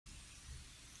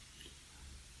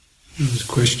There was a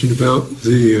question about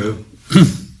the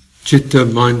citta,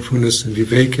 mindfulness, and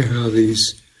viveka, how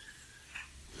these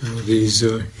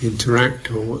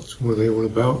interact, or what are they all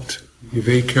about?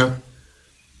 Viveka,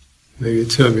 maybe a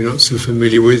term you're not so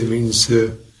familiar with, means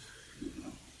the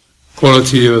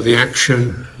quality of the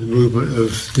action, the movement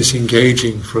of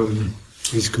disengaging from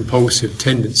these compulsive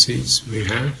tendencies we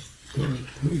have,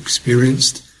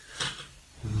 experienced,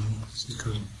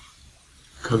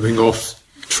 coming off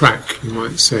track, you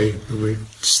might say, when we're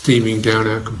steaming down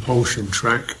our compulsion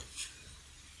track,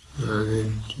 and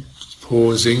then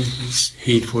pausing, is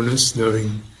heedfulness,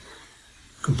 knowing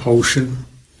compulsion,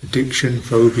 addiction,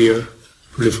 phobia,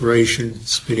 proliferation,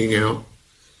 spinning out,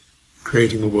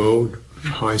 creating a world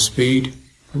at high speed.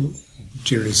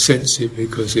 Generally sense it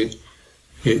because it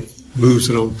moves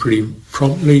along pretty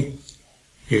promptly,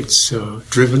 it's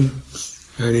driven,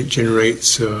 and it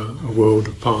generates a world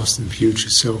of past and future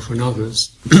self and others.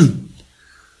 Do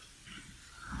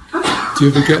you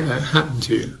ever get that happen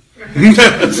to you?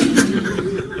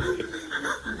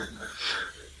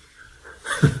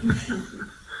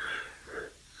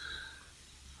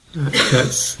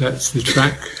 That's the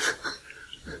track,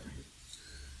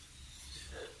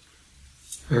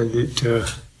 and it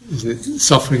isn't it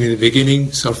suffering in the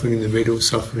beginning, suffering in the middle,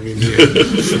 suffering in the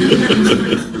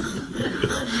end.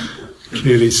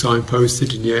 Clearly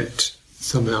signposted, and yet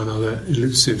somehow or another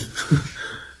elusive.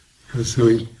 So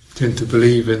we tend to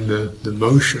believe in the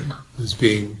motion as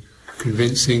being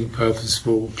convincing,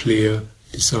 purposeful, clear,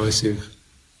 decisive,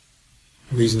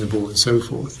 reasonable, and so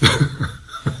forth.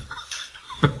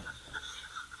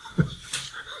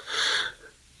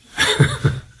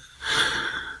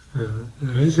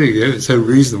 I think it's so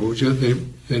reasonable,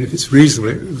 then if it's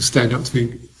reasonable, it will stand up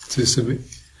to some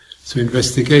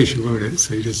investigation, won't it?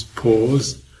 So you just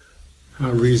pause.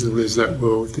 How reasonable is that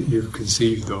world that you've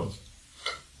conceived of?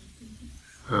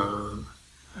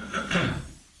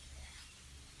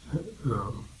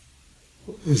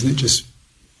 Isn't it just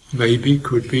maybe,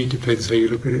 could be, depends how you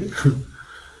look at it.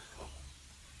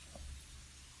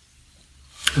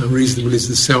 How reasonable is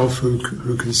the self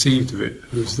who conceived of it?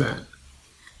 Who's that?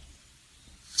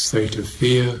 State of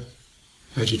fear,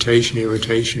 agitation,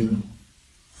 irritation,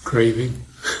 craving,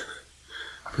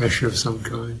 pressure of some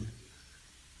kind,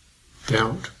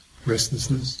 doubt,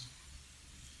 restlessness.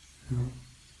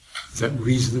 Is that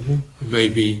reasonable? It may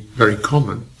be very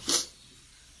common,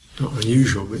 not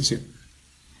unusual, but is it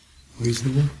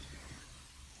reasonable?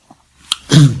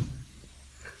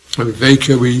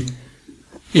 Viveka,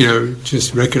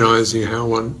 just recognizing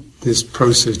how this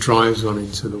process drives on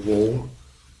into the wall,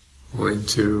 or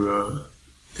into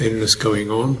endless going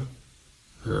on,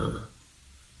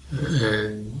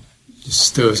 and just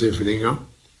stirs everything up.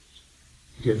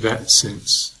 You get that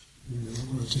sense.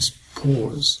 Just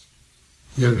pause.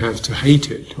 You don't have to hate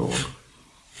it or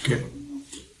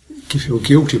feel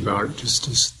guilty about it. Just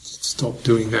stop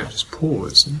doing that. Just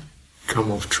pause and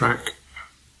come off track.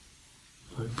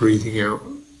 Like breathing out,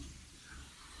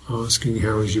 asking,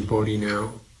 how is your body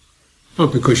now?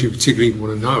 Not because you particularly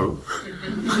want to know,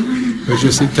 but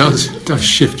just it does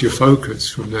shift your focus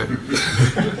from that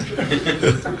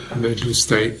mental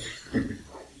state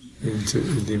into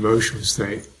the emotional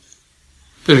state.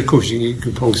 Then of course you get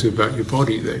compulsive about your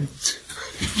body then.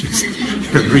 Just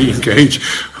re-engage,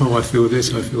 oh I feel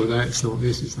this, I feel that, it's not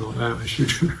this, it's not that, I should.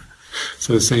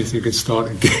 So the same thing can start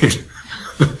again.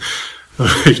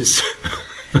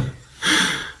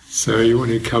 So you want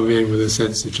to come in with a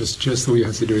sense of just all you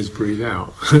have to do is breathe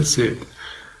out. That's it.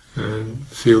 And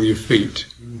feel your feet.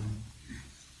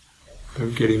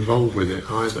 Don't get involved with it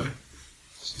either.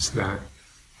 It's just that.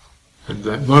 And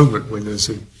that moment when there's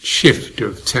a shift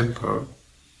of tempo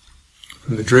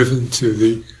from the driven to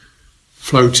the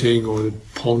floating or the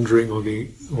pondering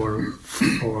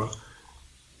or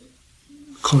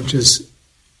conscious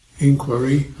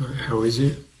inquiry, how is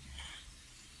it?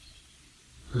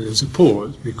 And there's a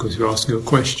pause because you're asking a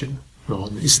question. Well,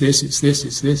 it's this, just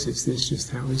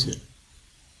how is it?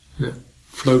 That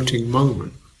floating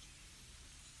moment.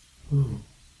 Oh.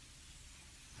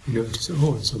 You notice,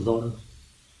 there's a lot of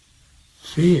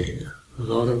fear here, a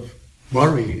lot of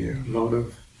worry here, a lot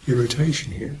of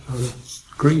irritation here, a lot of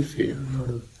grief here, a lot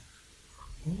of...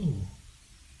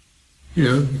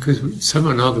 because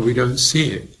somehow or another we don't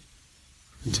see it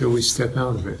until we step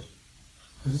out of it.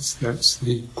 That's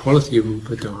the quality of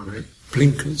upadana. It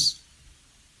blinkers.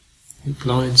 It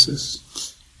blinds us.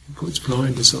 It puts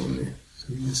blinders on there.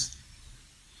 So we just,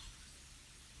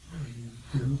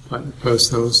 like the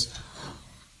person I was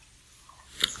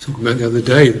talking about the other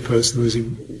day, the person who was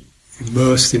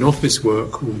immersed in office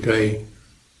work all day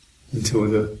until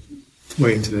the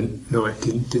way into the night,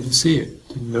 didn't see it,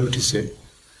 didn't notice it.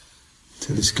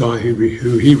 So this guy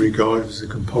who he regarded as a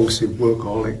compulsive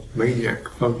workaholic maniac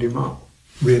phoned him up,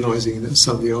 realising that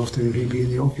Sunday afternoon he'd be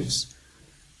in the office.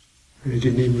 And he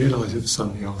didn't even realise it was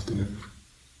Sunday afternoon.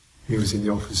 He was in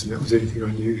the office and that was anything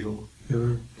unusual. They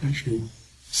were actually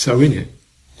so in it,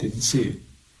 didn't see it.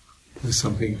 There's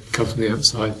something comes from the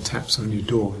outside and taps on your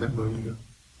door at that moment. You go,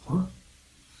 what?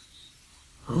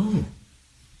 Oh.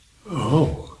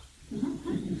 Oh.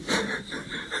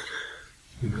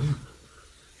 You know,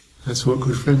 that's what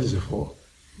good friends are for.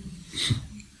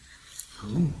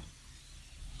 Oh.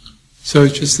 So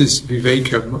just this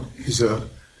viveka is a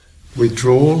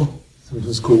withdrawal,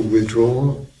 sometimes called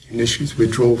withdrawal. Initially it's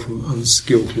withdrawal from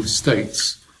unskillful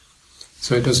states.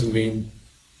 So it doesn't mean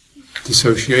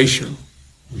dissociation,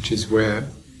 which is where,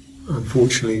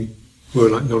 unfortunately,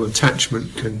 word like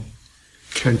non-attachment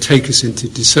can take us into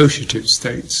dissociative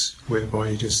states, whereby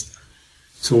it's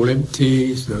all empty,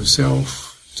 there's no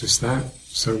self, just that,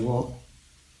 so what?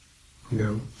 You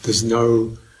know, there's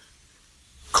no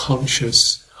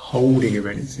conscious holding of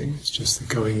anything, it's just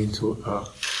the going into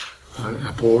an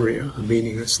aporia, a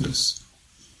meaninglessness,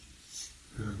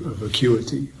 a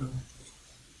vacuity,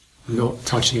 not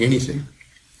touching anything.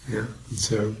 Yeah? And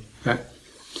so that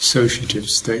dissociative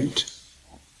state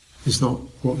is not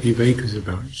what viveka is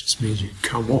about. It just means you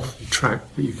come off the track,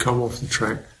 but you come off the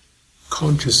track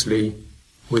consciously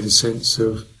with a sense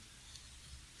of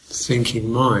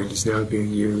thinking mind is now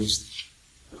being used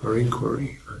for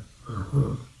inquiry.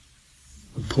 And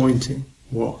pointing,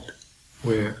 what,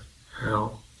 where,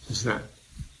 how, is that.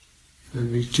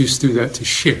 And we just do that to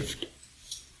shift.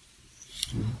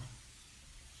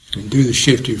 And do the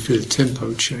shift, you feel the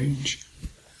tempo change.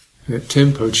 And that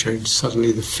tempo change,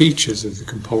 suddenly the features of the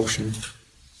compulsion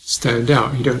stand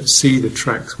out. You don't see the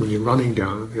tracks when you're running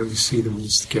down them, you only see them when you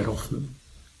get off them.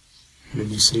 And then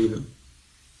you see them.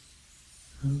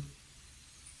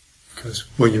 Because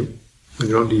when you're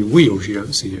under your wheels, you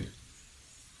don't see it.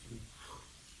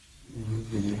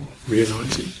 You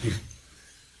realise it, you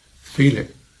feel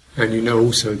it. And you know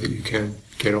also that you can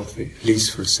get off it, at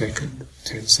least for a second,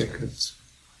 10 seconds.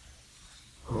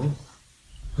 Oh,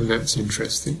 and that's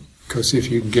interesting, because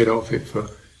if you can get off it for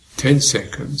 10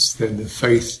 seconds, then the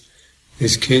faith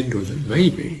is kindled that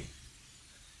maybe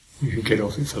you can get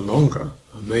off it for longer,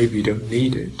 or maybe you don't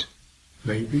need it,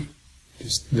 maybe,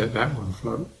 just let that one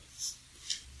float.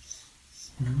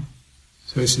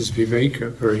 So this is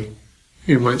viveka, very,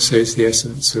 you might say it's the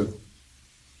essence of,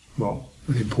 well,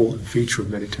 an important feature of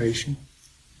meditation.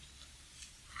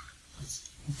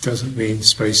 It doesn't mean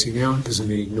spacing out, it doesn't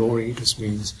mean ignoring, it just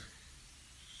means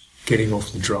getting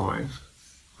off the drive.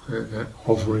 That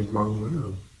hovering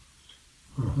moment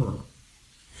of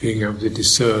being able to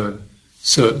discern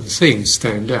certain things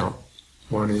stand out.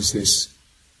 One is this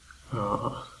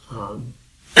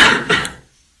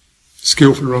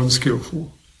skillful or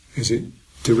unskillful. Is it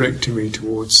directing me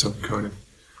towards some kind of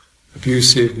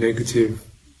abusive, negative,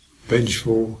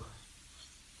 vengeful,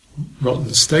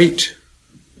 rotten state?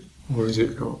 Or is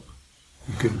it not?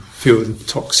 You can feel the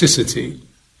toxicity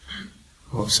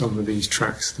of some of these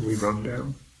tracks that we run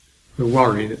down. The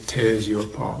worry that tears you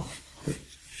apart, that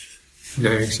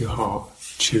nags your heart,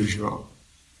 chews you up.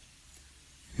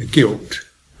 The guilt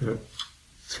that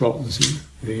throttles you.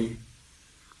 The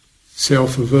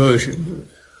self-aversion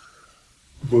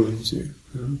that wounds you.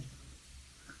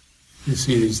 You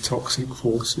see these toxic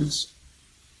forces.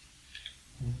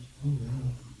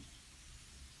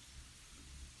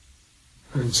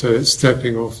 And so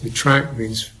stepping off the track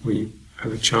means we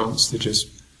have a chance to just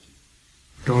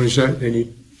acknowledge that, then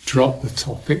you drop the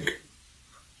topic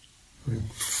and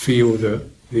feel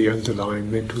the underlying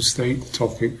mental state. The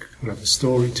topic will have a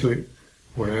story to it,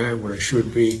 where I am, where I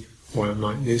should be, why I'm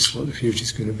like this, what the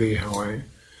future's going to be, how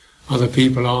other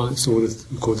people are. It's all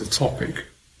we call the topic.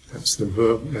 That's the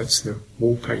verb, that's the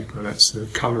wallpaper, that's the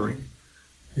colouring.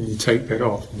 And you take that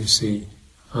off and you see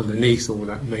underneath all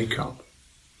that makeup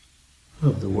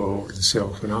of the world, the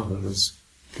self and others,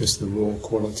 just the raw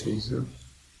qualities of,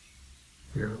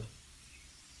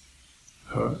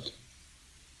 hurt.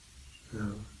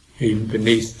 Even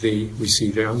beneath we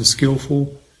see the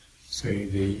unskillful, say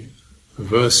the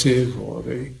aversive or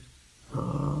the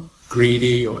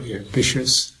greedy or the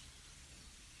ambitious,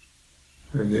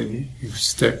 and then you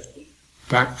step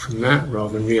back from that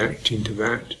rather than reacting to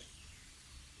that,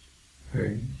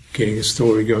 and getting a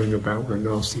story going about what a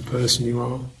nasty person you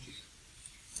are.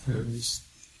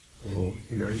 Or,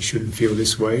 you shouldn't feel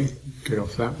this way, get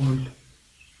off that one.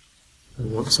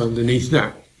 And what's underneath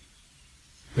that?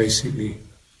 Basically,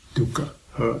 dukkha,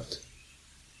 hurt,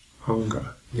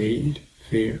 hunger, need,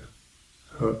 fear,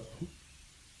 hurt,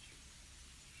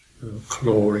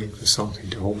 clawing for something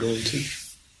to hold on to.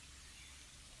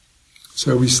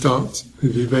 So we start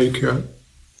with viveka.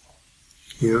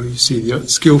 You see the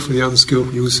skillful, the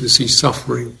unskillful. You also see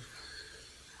suffering.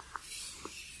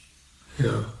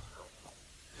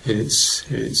 In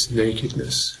its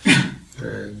nakedness,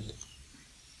 and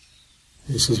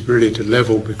this is really to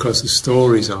level because the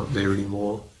stories aren't there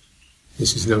anymore.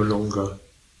 This is no longer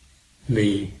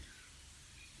me.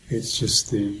 It's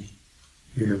just the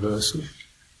universal.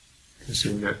 Because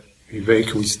in that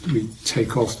viveka we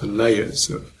take off the layers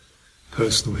of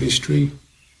personal history,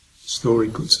 story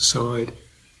puts aside,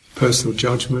 personal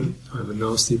judgment. I'm a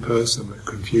nasty person, I'm a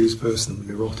confused person, I'm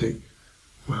a neurotic.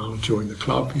 Well, I'll join the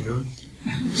club,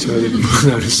 So then you put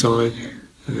that aside,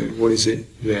 and then what is it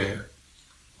there?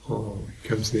 It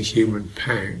comes to the human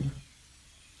pang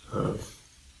of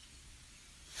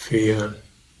fear,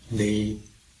 need,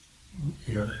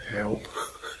 help,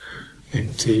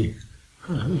 empty,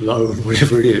 load,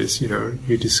 whatever it is,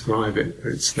 you describe it,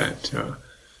 but it's that the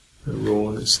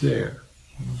rawness there.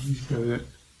 So that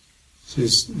this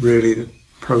is really the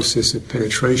process of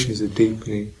penetration, is a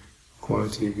deepening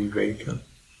quality of viveka.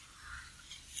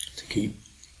 To keep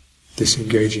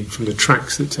disengaging from the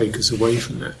tracks that take us away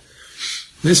from that.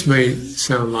 This may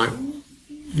sound like,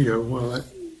 well,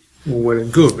 all well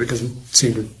and good, but it doesn't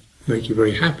seem to make you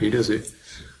very happy, does it?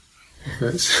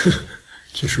 That's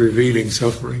just revealing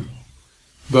suffering.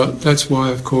 But that's why,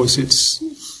 of course,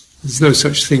 there's no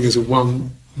such thing as a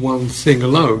one thing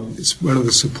alone. It's one of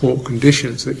the support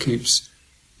conditions that keeps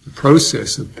the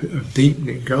process of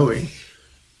deepening going.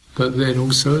 But then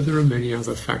also there are many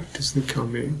other factors that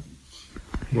come in.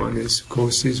 One is, of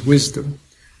course, is wisdom.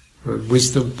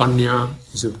 Wisdom, panya,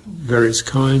 is of various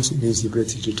kinds. It needs the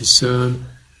ability to discern.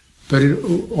 But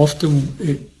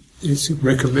it's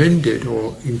recommended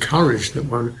or encouraged that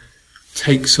one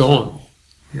takes on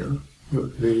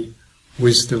the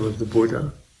wisdom of the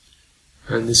Buddha.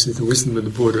 And this is the wisdom of the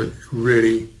Buddha,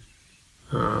 really,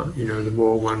 the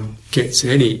more one gets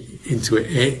into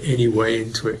it,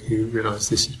 you realise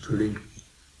this is pretty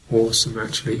awesome,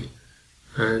 actually.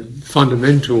 And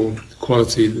fundamental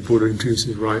quality that the Buddha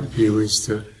introduces, right view, is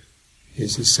a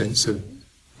sense of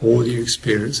all the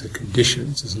experience of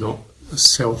conditions. There's not a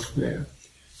self there.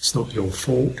 It's not your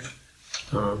fault.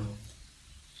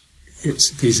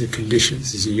 These are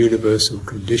conditions. These are universal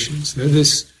conditions. Now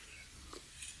this,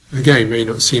 again, may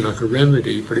not seem like a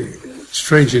remedy, but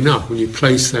strange enough, when you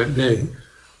place that there,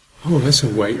 that's a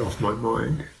weight off my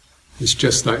mind. It's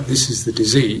just like, this is the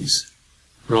disease,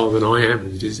 rather than I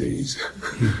am the disease.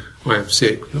 I am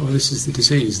sick. This is the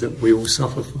disease that we all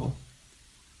suffer from.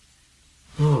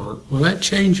 Well, that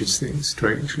changes things,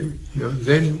 strangely.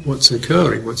 Then what's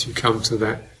occurring once you come to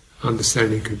that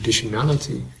understanding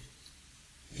conditionality?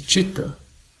 The citta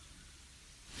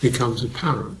becomes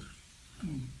apparent.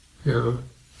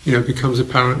 Becomes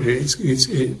apparent in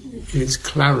its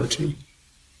clarity.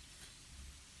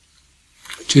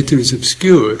 Citta is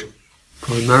obscured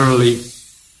primarily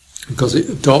because it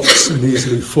adopts and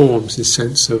easily forms this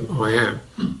sense of I am.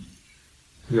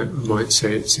 And that we might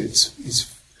say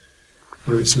it's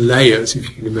one of its layers, if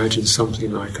you can imagine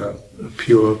something like a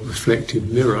pure reflective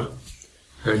mirror,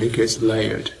 and it gets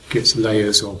layered, gets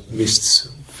layers of mists,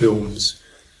 films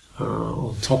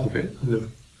on top of it. And the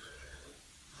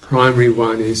primary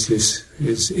one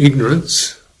is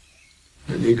ignorance,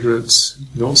 and ignorance,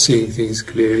 not seeing things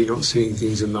clearly, not seeing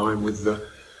things in line with the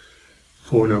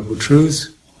Four Noble Truths.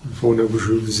 The Four Noble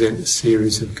Truths present a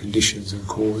series of conditions and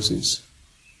causes.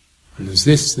 When there's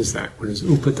this, there's that. When there's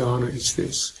upadana, it's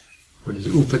this. When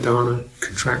there's upadana,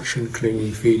 contraction,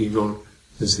 clinging, feeding on,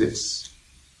 there's this.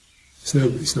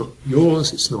 It's not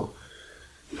yours, it's not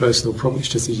personal problem, it's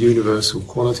just a universal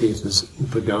quality. If there's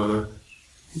upadana,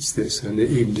 it's this. And it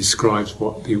even describes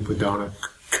what the upadana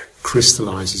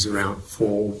crystallizes around: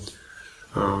 form,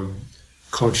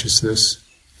 consciousness,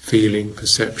 feeling,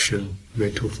 perception,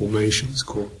 mental formations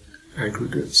called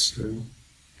aggregates. And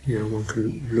one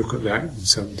can look at that in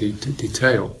some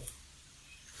detail.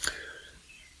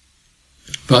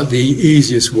 But the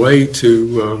easiest way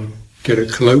to get a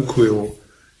colloquial,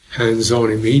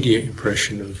 hands-on, immediate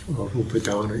impression of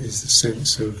upadana is the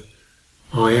sense of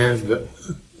I am that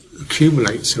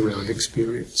accumulates around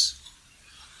experience.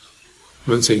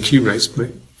 I won't say accumulates,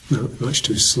 but much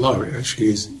too slow. It actually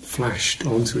is flashed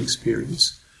onto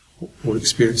experience. Or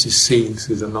experience is seen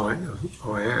through the light of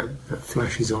I am, that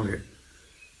flashes on it.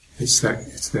 It's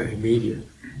that immediate.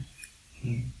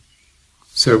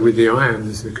 So with the I am,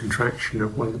 there's a contraction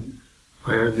of, well,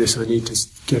 I am this, I need to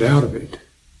get out of it.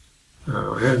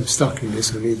 I am stuck in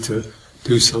this, I need to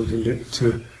do something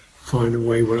to find a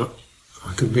way where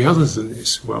I can be other than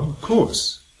this. Well, of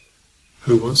course,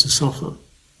 Who wants to suffer?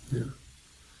 Yeah.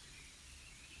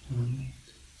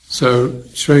 So,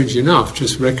 strangely enough,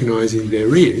 just recognizing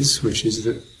there is, which is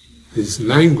this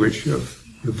language of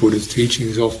the Buddha's teaching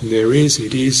is often there is,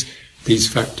 it is, these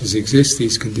factors exist,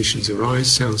 these conditions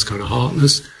arise, sounds kind of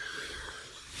heartless.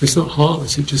 It's not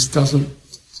heartless, it just doesn't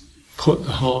put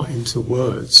the heart into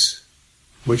words,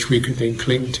 which we could then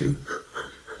cling to.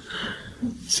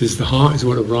 It says the heart is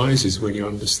what arises when you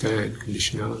understand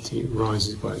conditionality, it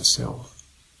arises by itself.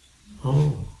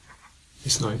 Oh,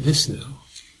 it's like this now.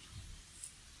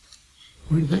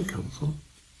 Where did that come from?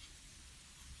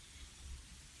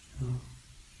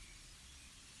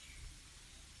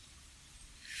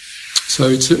 So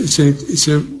it's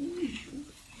a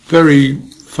very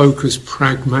focused,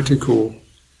 pragmatical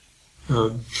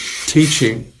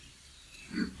teaching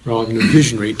rather than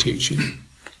visionary teaching.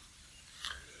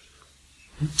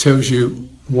 It tells you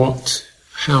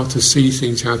how to see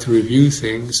things, how to review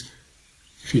things.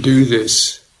 If you do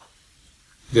this,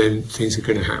 then things are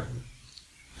going to happen.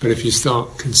 But if you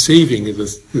start conceiving of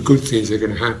the good things that are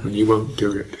going to happen, you won't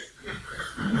do it.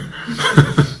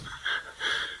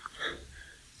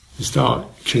 You start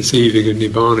conceiving of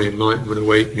Nibbana, enlightenment,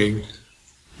 awakening.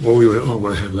 Well, I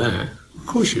want to have that. Of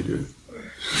course you do.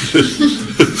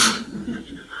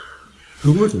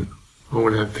 Who wouldn't? I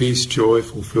want to have peace, joy,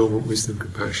 fulfillment, wisdom,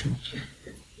 compassion.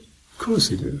 Of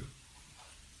course you do.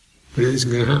 But it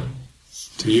isn't going to happen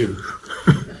to you.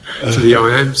 To the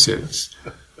I am sense.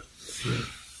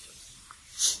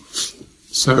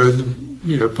 So,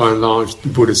 by and large, the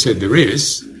Buddha said there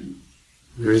is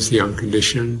the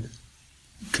unconditioned.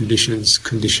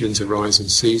 Conditions arise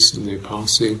and cease, and they're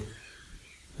passing.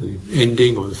 The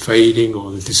ending or the fading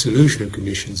or the dissolution of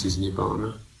conditions is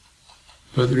Nibbana.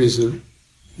 But there is the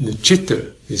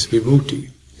citta is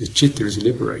vimutti. The citta is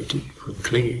liberated from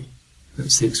clinging.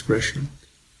 That's the expression.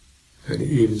 And it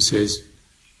even says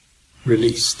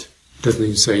released. It doesn't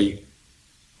even say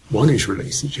one is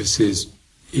released, it just says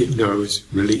it knows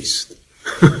released.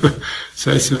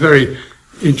 So it's a very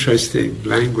interesting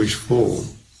language form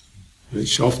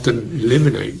which often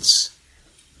eliminates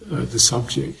the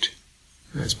subject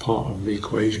as part of the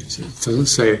equation. So it doesn't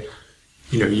say,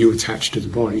 you attach to the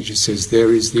body. It just says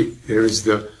there is the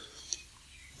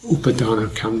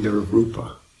upadana kanda of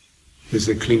rupa. There's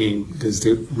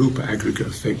the rupa aggregate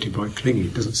affected by clinging.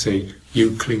 It doesn't say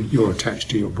you're attached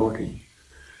to your body.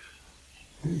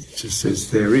 It just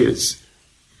says there is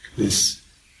this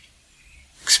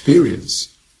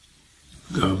experience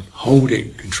of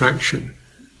holding, contraction,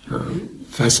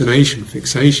 fascination,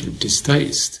 fixation,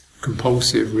 distaste,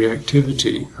 compulsive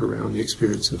reactivity around the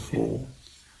experience of form.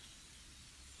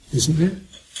 Isn't there?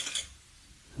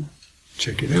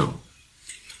 Check it out.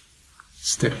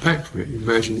 Step back from it.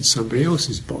 Imagine it's somebody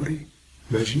else's body.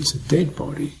 Imagine it's a dead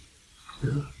body.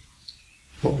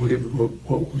 What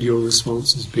would your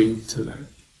responses be to that?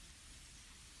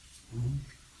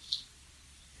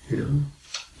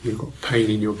 You've got pain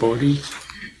in your body,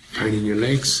 pain in your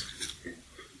legs.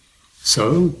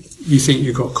 So, you think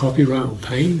you've got copyright on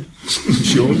pain?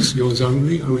 It's yours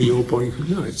only your body.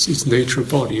 No, it's nature of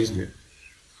body, isn't it?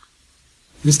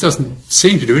 This doesn't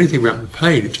seem to do anything about the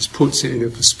pain, it just puts it in a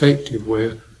perspective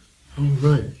where, oh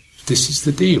right, this is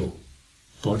the deal.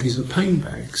 Bodies are pain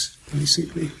bags,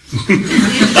 basically.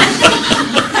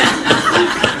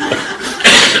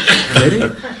 Get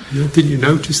it? Didn't you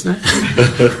notice that?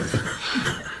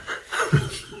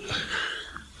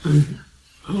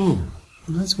 Oh,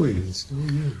 that's what it is. Oh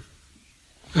yeah.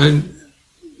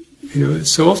 And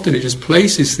so often it just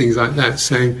places things like that,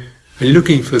 saying, and you're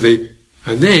looking for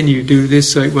and then you do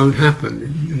this so it won't happen.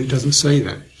 And it doesn't say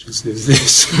that. It just says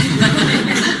this.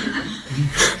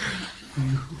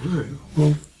 Right.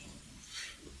 Well,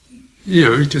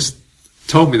 it just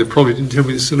told me the problem, it didn't tell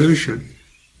me the solution.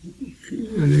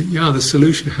 And the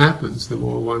solution happens the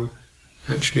more one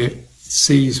actually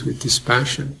sees with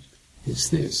dispassion. It's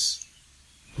this.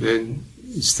 Then,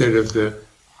 instead of the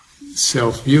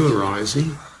self-view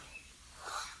arising,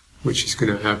 which is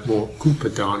going to have more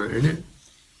upadana in it,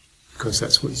 because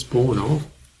that's what it's born of,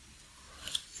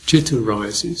 citta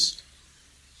arises,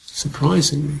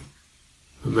 surprisingly,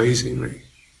 amazingly,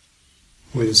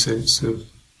 with a sense of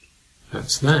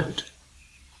that's that,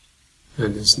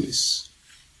 and there's this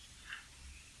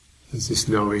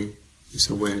knowing, this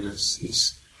awareness,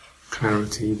 this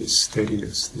clarity, this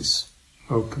steadiness, this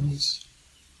openness.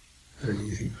 And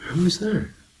you think, how is that?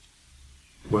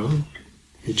 Well,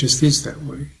 it just is that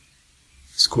way.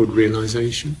 It's called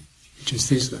realization. It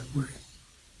just is that way.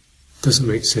 It doesn't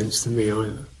make sense to me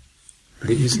either, but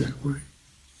it is that way.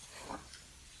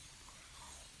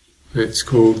 It's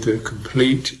called the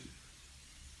complete,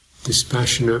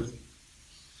 dispassionate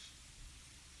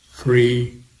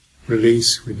free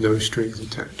release with no strings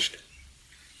attached.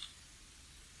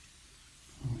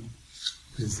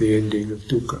 Is the ending of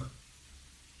dukkha.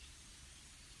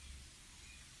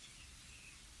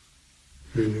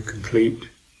 And a complete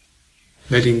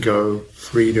letting go,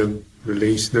 freedom,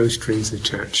 release, no strings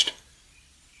attached.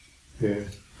 There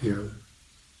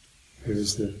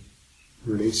is the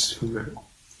release from that.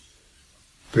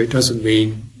 But it doesn't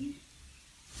mean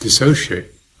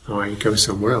dissociate, i.e. go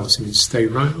somewhere else. It means stay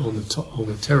right on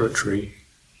the territory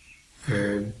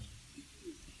and,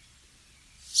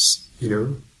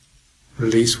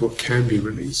 release what can be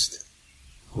released,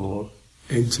 or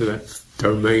enter that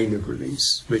domain of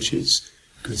release, which is,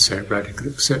 you could say, radical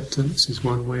acceptance is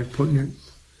one way of putting it.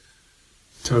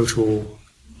 Total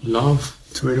love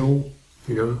to it all,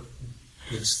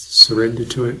 just surrender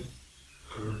to it,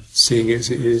 seeing it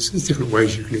as it is. There's different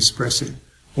ways you can express it.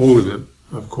 All of them,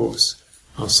 of course,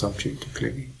 are subject to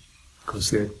clinging,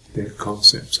 because they're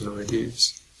concepts and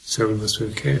ideas. So we must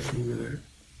be careful with that.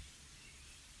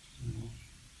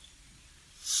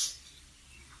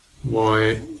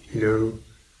 Why, to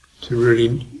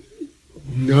really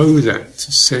know that,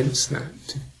 to sense that,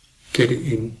 to get it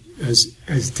in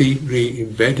as deeply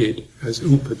embedded as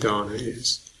upadana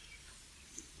is.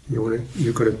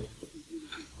 You've got to.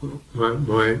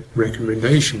 My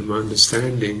recommendation, my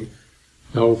understanding,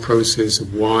 the whole process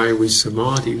of why we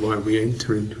samadhi, why we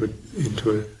enter into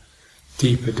a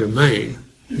deeper domain,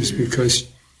 is because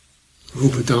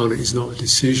upadana is not a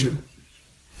decision.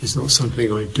 It's not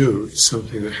something I do, it's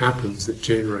something that happens that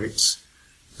generates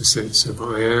a sense of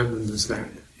I am and there's that,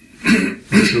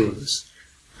 the two of us.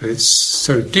 And it's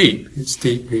so deep, it's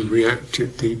deeply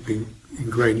reactive, deeply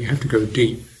ingrained. You have to go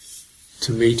deep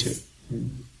to meet it.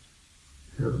 And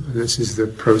this is the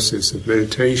process of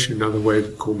meditation. Another way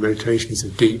of call meditation is a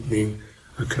deepening,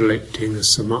 a collecting, a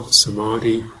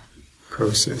samadhi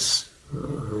process.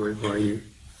 Whereby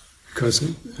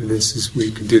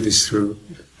we can do this through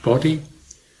body,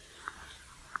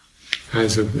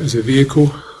 as a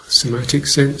vehicle, somatic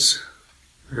sense,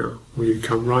 where you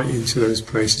come right into those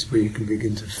places where you can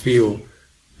begin to feel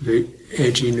the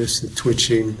edginess, the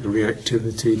twitching, the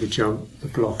reactivity, the jump, the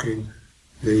blocking,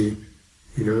 the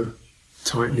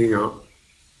tightening up,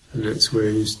 and that's where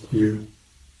you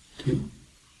keep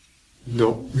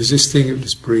not resisting it,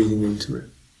 just breathing into it,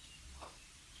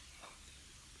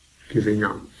 giving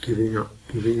up, giving up,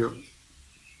 giving up.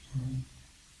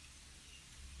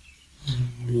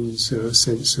 Means a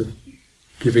sense of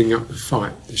giving up the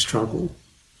fight, the struggle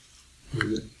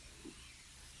with it.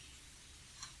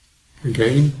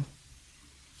 Again,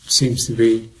 seems to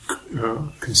be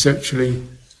conceptually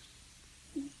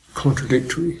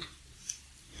contradictory.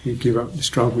 If you give up the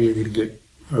struggle, you're going to get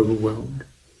overwhelmed.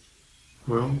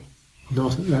 Well,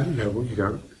 not at that level, you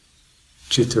don't.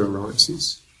 Citta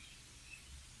arises.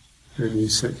 And you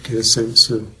get a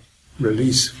sense of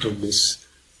release from this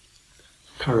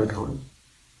paradigm.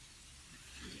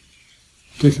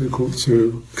 Difficult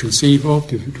to conceive of,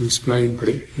 difficult to explain, but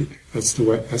that's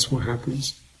what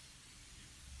happens.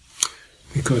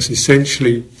 Because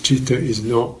essentially, citta is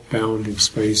not bound in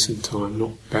space and time,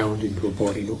 not bound into a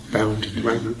body, not bound into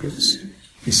aggregates,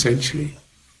 essentially.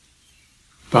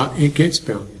 But it gets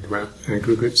bound into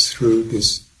aggregates through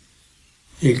this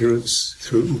ignorance,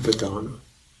 through upadana.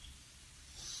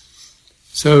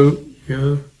 So,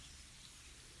 the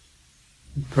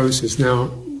process now,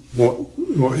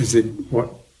 what is it,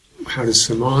 how does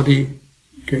samadhi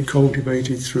get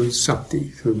cultivated? Through sati,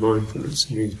 through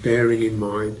mindfulness. It means bearing in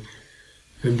mind.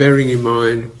 And bearing in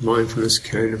mind, mindfulness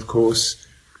can, of course,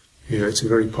 it's a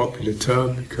very popular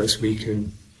term because we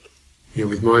can,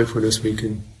 with mindfulness we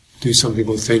can do something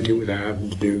authentic without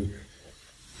having to do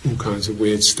all kinds of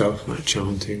weird stuff like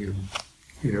chanting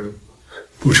and,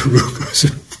 Buddha rupas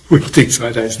and things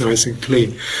like that. It's nice and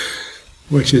clean,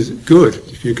 which is good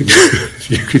if you can do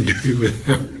it with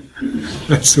that.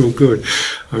 That's all good.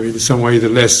 I mean, in some way, the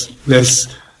less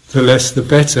the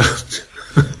better.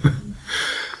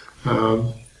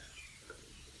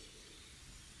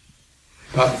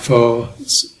 But for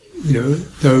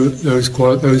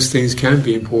those things can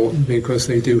be important because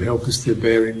they do help us to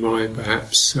bear in mind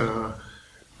perhaps a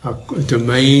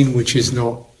domain which is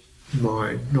not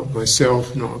mine, not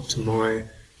myself, not up to my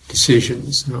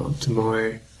decisions, not up to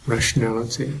my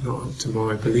rationality, not up to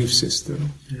my belief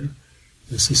system.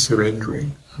 This is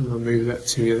surrendering. And I'll move that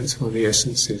to you. That's one of the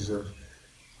essences of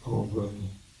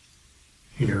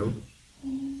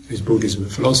is Buddhism a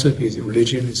philosophy? Is it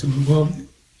religion? Well,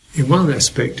 in one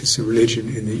aspect it's a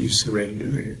religion in that you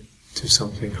surrender to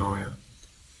something higher.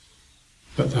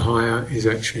 But the higher is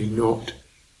actually not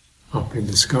up in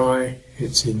the sky,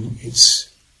 it's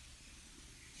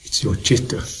It's your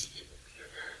citta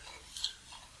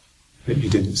that you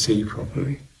didn't see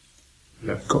properly,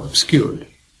 that got obscured.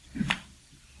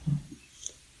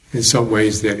 In some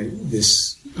ways then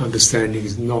this understanding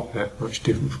is not that much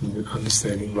different from the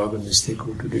understanding of other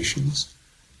mystical traditions.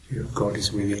 God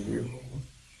is within you.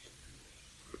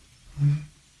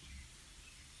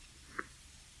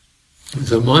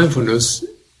 So mindfulness,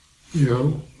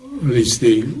 at least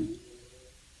the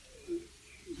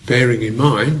bearing in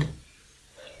mind,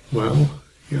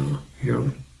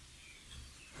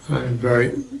 and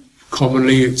very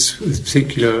commonly it's a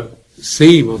particular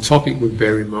theme or topic we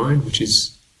bear in mind, which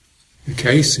is the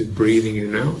case of breathing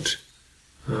in and out.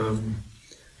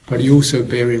 But you also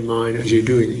bear in mind, as you're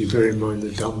doing it, you bear in mind the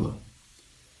Dhamma.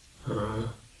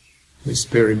 Let's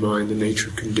bear in mind the nature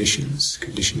of conditions,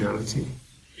 conditionality.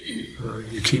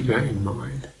 You keep that in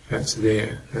mind. That's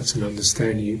there. That's an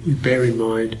understanding. You bear in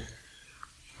mind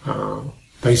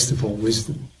based upon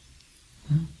wisdom.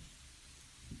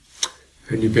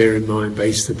 And you bear in mind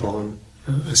based upon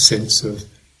a sense of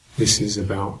this is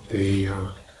about the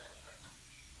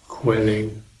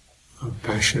quelling of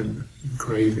passion and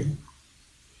craving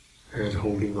and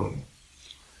holding on.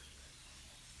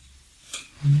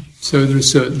 So there are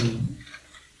certain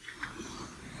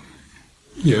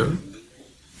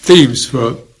themes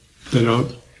that are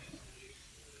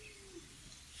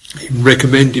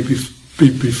recommended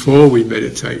before we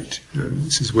meditate.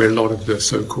 This is where a lot of the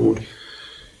so-called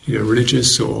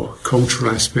religious or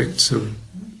cultural aspects of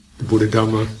the Buddha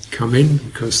Dhamma come in,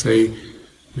 because they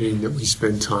mean that we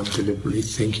spend time deliberately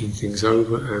thinking things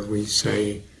over, and we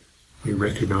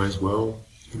recognise, my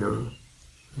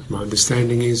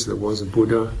understanding is there was a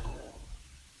Buddha.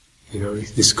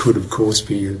 This could of course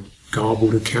be a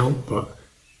garbled account, but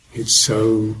it's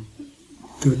so...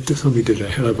 Somebody did a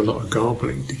hell of a lot of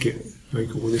garbling to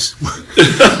make all this...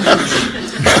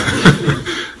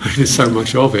 There's so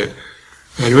much of it.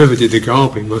 And whoever did the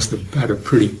garbling must have had a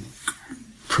pretty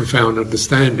profound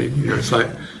understanding. It's like,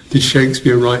 did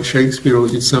Shakespeare write Shakespeare or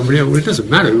did somebody else? Well, it doesn't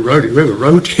matter who wrote it, whoever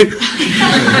wrote it.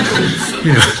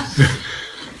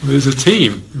 There's a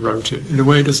team who wrote it. In a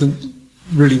way, it doesn't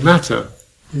really matter.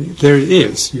 There it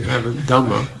is. You have a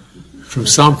Dhamma from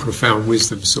some profound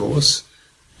wisdom source.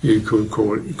 You could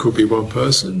call it could be one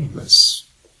person.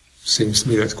 Seems to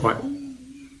me that's quite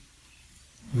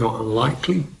not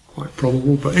unlikely, quite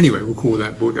probable. But anyway, we'll call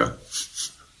that Buddha.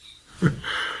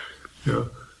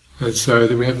 And so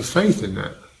then we have a faith in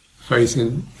that. Faith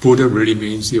in Buddha really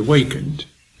means the awakened.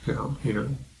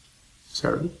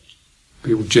 So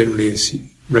people generally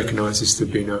recognise this to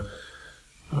have been a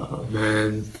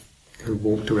man who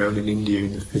walked around in India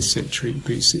in the 5th century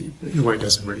BC. But in a way, it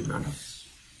doesn't really matter.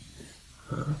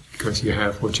 Because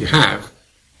what you have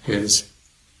is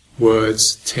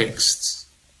words, texts,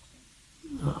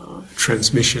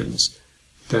 transmissions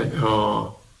that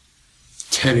are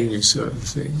telling you certain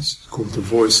things. It's called the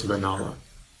voice of another.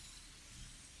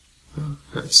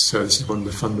 So this is one of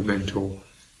the fundamental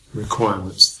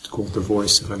requirements. It's called the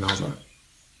voice of another.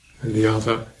 And the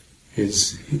other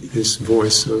is this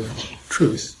voice of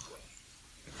truth.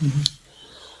 Mm-hmm.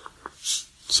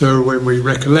 So when we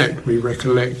recollect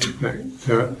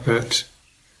that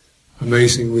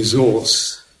amazing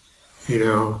resource in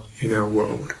our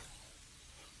world,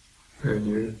 and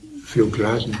you feel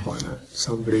gladdened by that.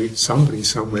 Somebody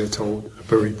somewhere told a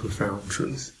very profound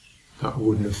truth that I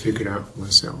wouldn't have figured out for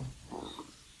myself.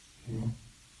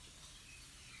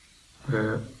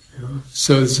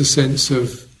 So there's a sense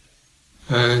of,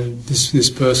 and this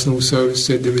person also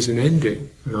said there is an ending,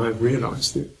 and I've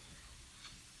realised it.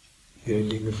 The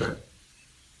ending of that.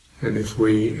 And if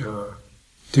we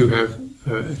do have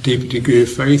a deeper degree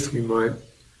of faith, we might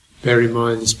bear in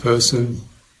mind this person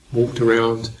walked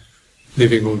around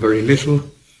living on very little,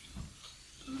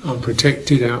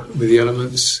 unprotected out with the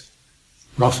elements,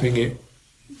 roughing it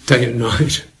day and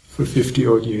night for 50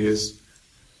 odd years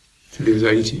till he was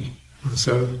 80 or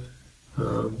so.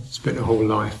 Spent a whole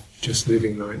life just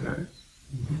living like that.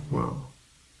 Wow.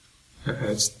 That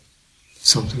adds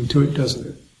something to it, doesn't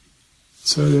it?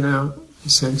 So then our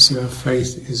sense of our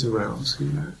faith is aroused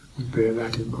through that. We bear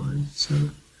that in mind.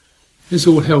 So this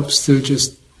all helps to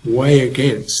just weigh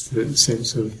against the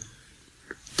sense of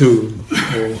doom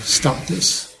or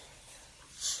stuckness.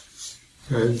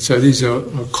 And so these are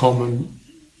common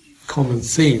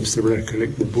themes to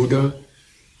recollect: the Buddha,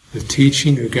 the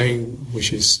teaching, again,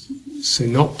 which is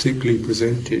synoptically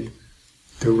presented,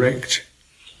 direct,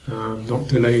 not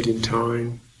delayed in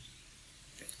time,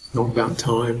 not about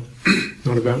time,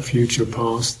 not about future,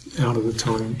 past, out of the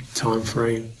time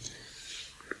frame,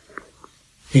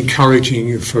 encouraging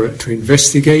you to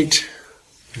investigate,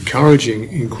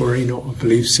 encouraging inquiry, not a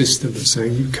belief system, but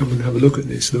saying, you come and have a look at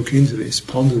this, look into this,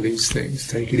 ponder these things,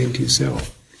 take it into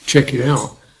yourself, check it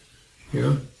out,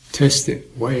 test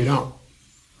it, weigh it up.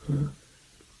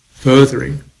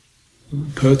 Furthering,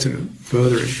 pertinent,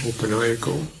 furthering, or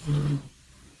pranayako.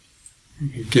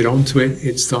 You get onto it,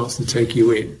 it starts to take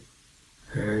you in.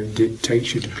 And it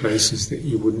takes you to places that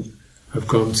you wouldn't have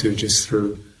gone to just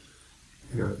through,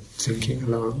 thinking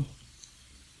alone.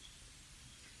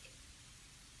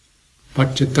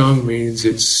 Pachatang means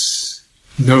it's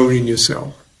known in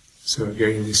yourself. So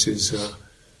again, this is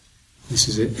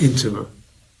an intimate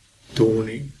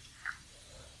dawning.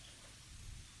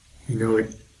 You know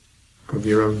it from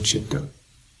your own citta,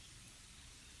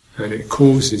 and it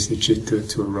causes the citta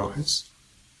to arise.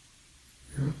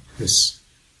 This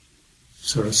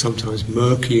sort of sometimes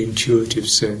murky intuitive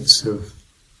sense of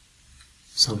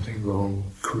something wrong,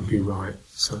 could be right,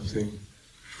 something,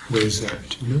 where's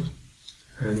that,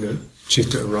 And the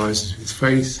citta arises with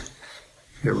faith,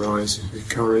 it arises with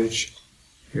courage,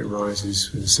 it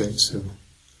arises with a sense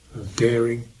of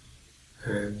daring,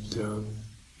 and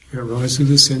it arises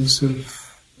with a sense of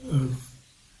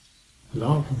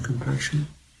love and compassion.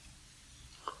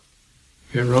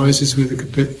 It arises with a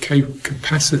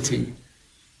capacity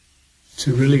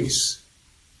to release,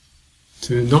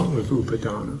 to not have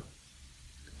upadana,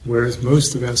 whereas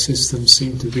most of our systems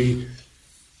seem to be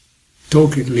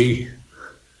doggedly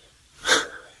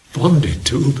bonded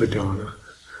to upadana.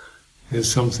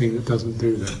 There's something that doesn't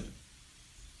do that.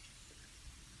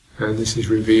 And this is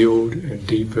revealed and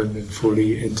deepened and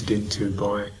fully entered into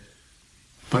by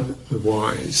the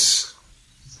wise,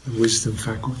 the wisdom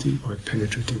faculty, by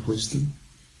penetrative wisdom.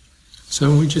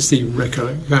 So we just even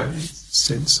recollect that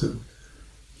sense of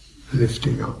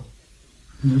lifting up.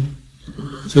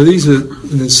 So these are,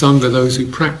 in the Sangha, those who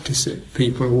practice it,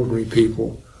 people, ordinary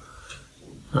people,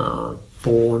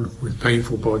 born with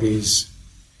painful bodies,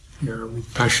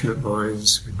 with passionate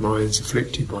minds, with minds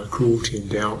afflicted by cruelty and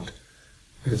doubt,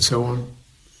 and so on.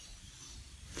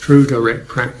 Through direct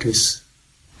practice,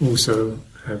 also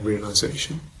have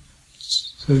realization.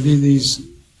 So these,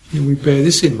 we bear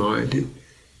this in mind.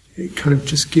 It kind of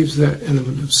just gives that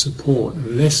element of support,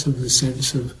 and less of the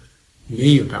sense of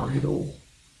me about it all.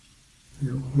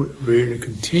 We're in a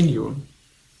continuum,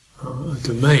 a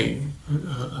domain,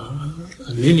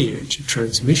 a lineage, a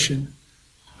transmission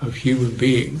of human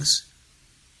beings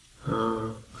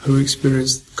who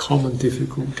experience common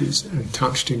difficulties and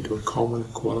touched into a common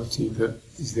quality that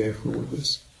is there for all of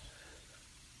us.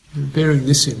 And bearing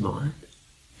this in mind,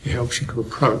 it helps you to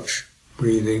approach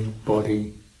breathing,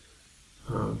 body,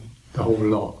 the whole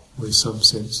lot with some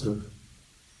sense of,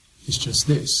 it's just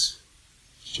this,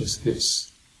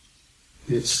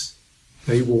 this.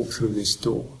 They walk through this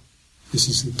door. This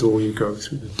is the door you go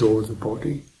through, the door of the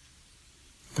body.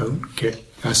 Don't get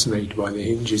fascinated by the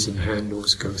hinges and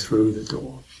handles, go through the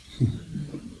door.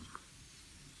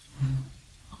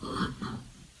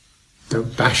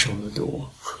 Don't bash on the door.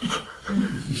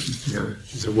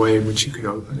 There's a way in which you can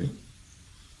open it,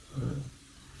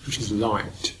 which is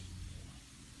light.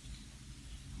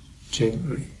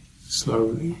 Gently,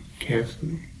 slowly,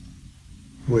 carefully.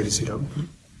 Where does it open?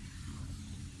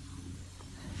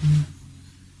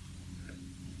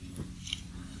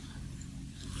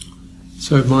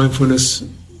 So mindfulness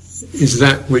is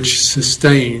that which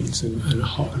sustains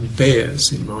and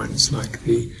bears in mind. It's like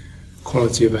the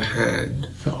quality of a hand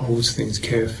that holds things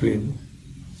carefully and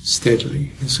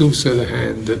steadily. It's also the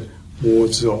hand that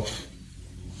wards off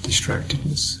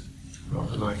distractedness.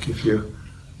 Rather like if you're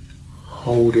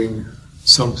holding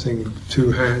something in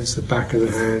two hands, the back of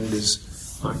the hand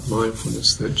is like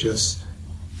mindfulness that just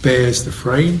bears the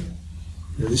frame.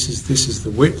 This is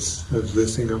the width of the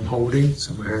thing I'm holding,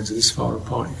 so my hands are this far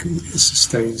apart, it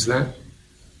sustains that,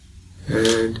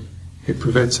 and it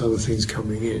prevents other things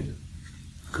coming in,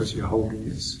 because you're holding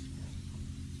this.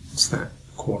 It's that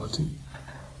quality.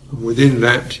 And within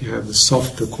that you have the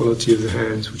softer quality of the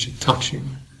hands which are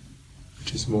touching,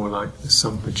 which is more like the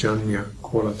sampajanya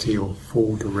quality or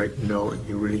full direct knowing.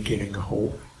 You're really getting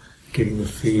the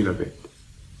feel of it.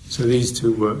 So these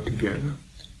two work together.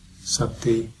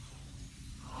 Sati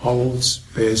holds,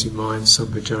 bears in mind,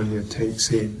 sampajanya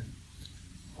takes in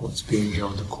what's being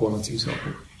held, the qualities of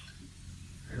it,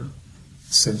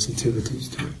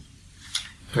 sensitivities to it.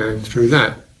 And through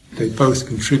that, they both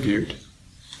contribute.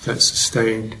 That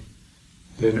sustained,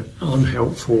 then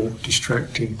unhelpful,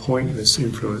 distracting, pointless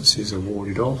influences are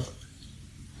warded off,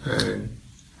 and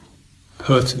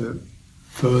pertinent,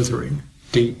 furthering,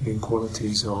 deepening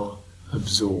qualities are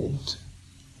absorbed.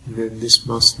 And then this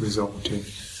must result in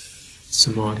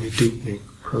samadhi, deepening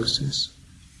process.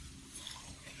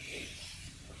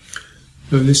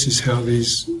 So this is how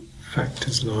these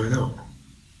factors line up.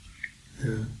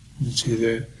 You see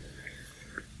there.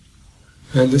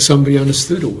 And that somebody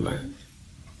understood all that.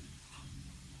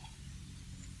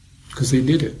 Because they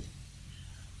did it.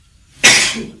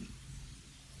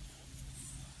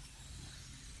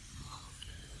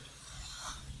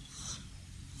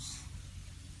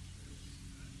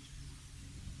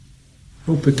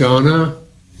 Upadana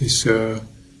is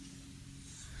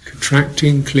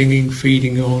contracting, clinging,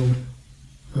 feeding on,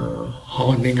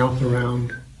 hardening up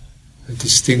around, and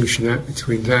distinguishing that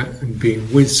between that and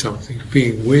being with something.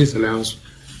 Being with allows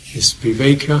this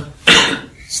viveka,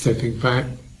 stepping back,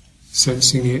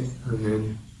 sensing it, and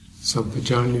then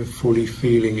sampajanya, fully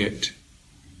feeling it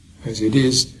as it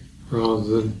is,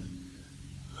 rather than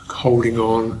holding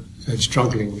on and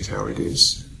struggling with how it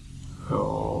is,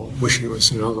 or wishing it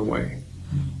was another way.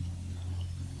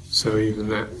 So even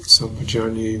that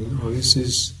sampajanya, this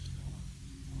is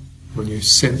when you're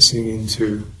sensing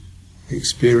into the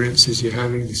experiences you're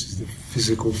having. This is the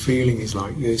physical feeling is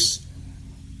like this.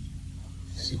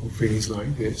 Physical feeling is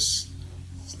like this.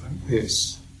 It's like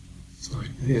this. It's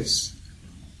like this.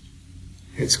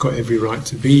 It's got every right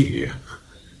to be here.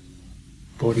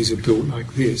 Bodies are built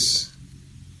like this.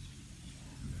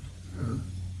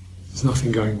 There's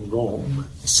nothing going wrong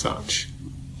as such.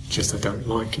 Just I don't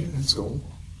like it, that's all.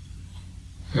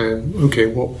 And okay,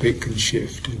 what bit can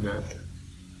shift in that?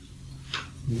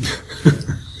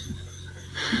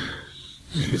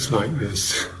 If it's like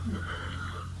this.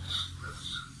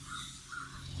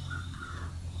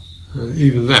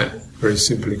 Even that, very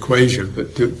simple equation,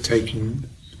 but taking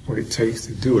what it takes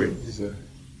to do it is a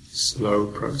slow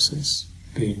process.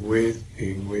 Being with,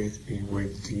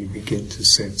 till you begin to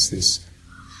sense this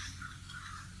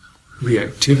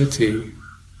reactivity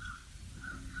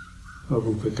of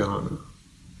upadana.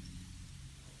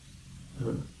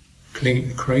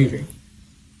 Clinging, craving,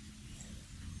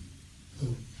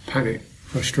 panic,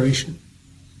 frustration,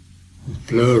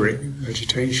 blurring,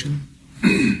 agitation.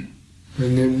 And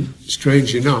then,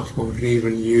 strange enough, one can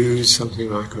even use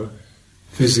something like a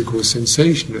physical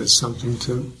sensation as something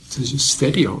to just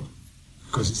steady on,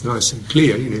 because it's nice and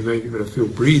clear. Maybe you're going to feel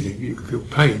breathing, you can feel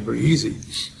pain very easy.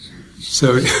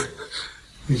 So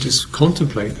you just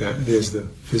contemplate that. There's the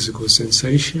physical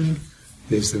sensation,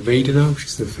 there's the Vedana, which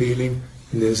is the feeling,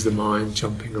 and there's the mind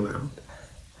jumping around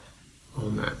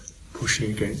on that,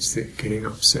 pushing against it, getting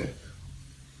upset.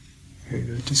 Okay,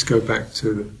 just go back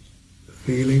to the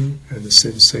feeling and the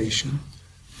sensation.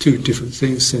 Two different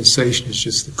things. Sensation is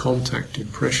just the contact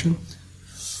impression,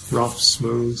 rough,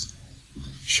 smooth,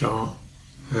 sharp,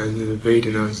 and then the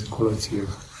Vedana is the quality of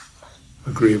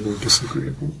agreeable,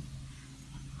 disagreeable.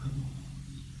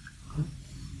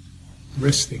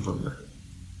 Resting on that.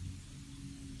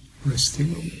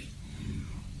 Resting on it.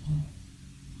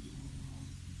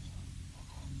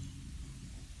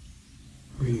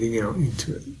 Breathing out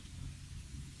into it.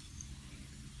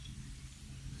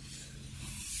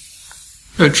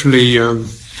 Naturally,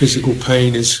 physical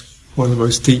pain is one of the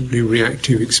most deeply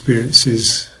reactive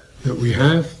experiences that we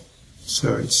have.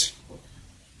 So it's,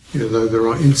 though there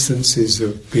are instances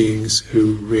of beings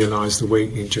who realise the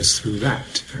awakening just through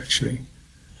that, actually,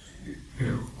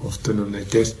 often on their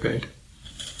deathbed,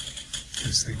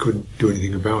 because they couldn't do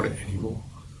anything about it anymore.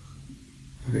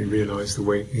 And they realise the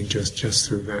awakening just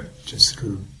through that, just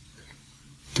through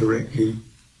directly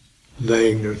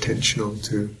laying their attention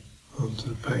onto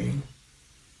the pain.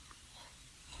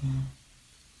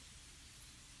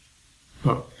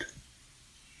 But,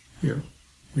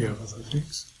 we have other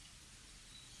things.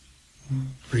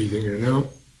 Breathing in and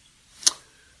out.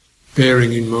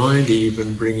 Bearing in mind,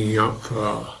 even bringing up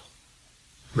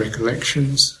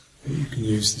recollections that you can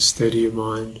use to steady your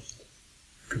mind.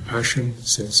 Compassion,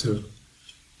 sense of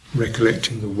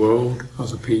recollecting the world,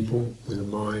 other people, with a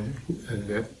mind, and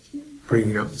that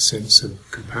bringing up the sense of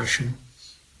compassion.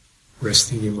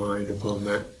 Resting your mind upon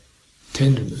that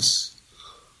tenderness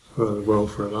for the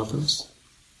welfare of others.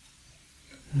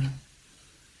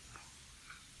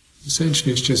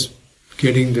 Essentially, it's just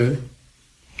getting the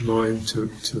mind to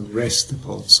rest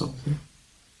upon something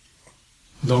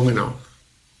long enough,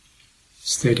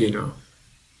 steady enough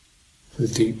for the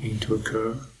deepening to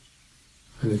occur.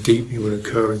 And the deepening will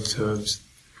occur in terms,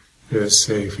 let's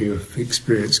say, if you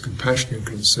experience compassion and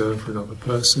concern for another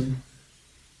person,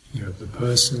 you have the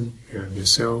person, you have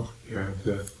yourself, you have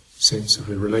the sense of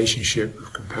the relationship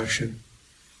of compassion,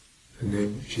 and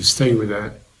then if you stay with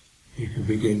that, you can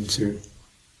begin to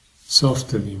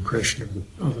soften the impression of the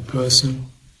other person,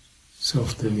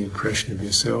 soften the impression of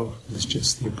yourself. There's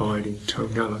just the abiding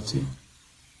tonality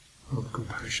of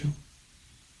compassion.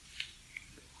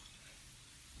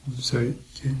 So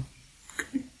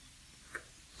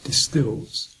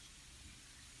distills.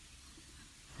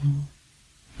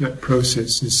 That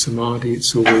process is samadhi.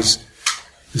 It's always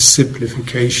the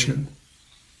simplification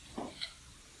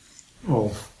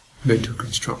of mental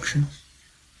construction.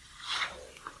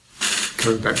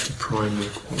 Going back to primary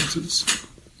qualities.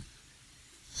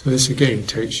 So this again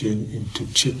takes you into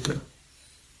citta,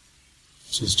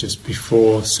 which is just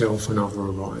before self and other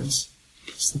arise.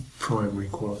 It's the primary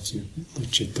quality of the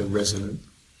citta resonant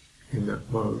in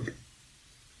that mode.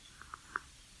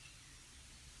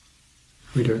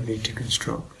 We don't need to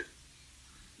construct.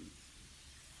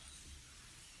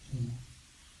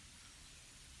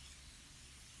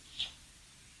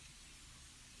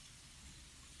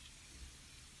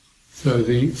 So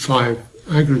the 5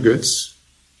 aggregates,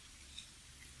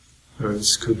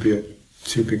 this could be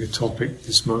too big a topic at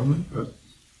this moment, but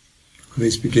at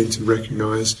least begin to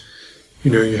recognise,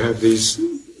 you have these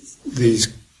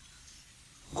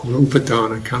called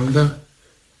upadana kanda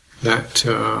that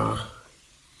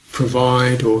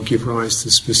provide or give rise to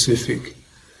specific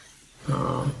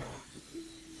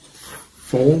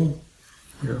form,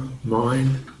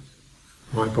 mind,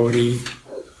 my body,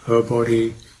 her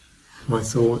body, my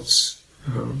thoughts,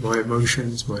 my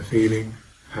emotions, my feeling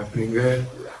happening there,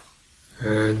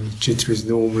 and citta is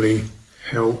normally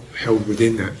held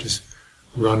within that, just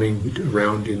running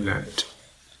around in that,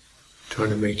 trying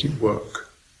to make it work.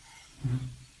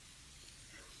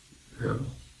 And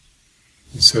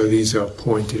so these are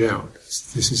pointed out.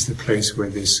 This is the place where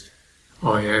this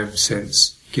I am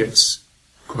sense gets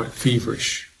quite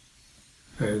feverish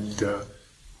and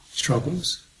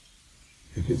struggles.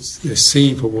 If they're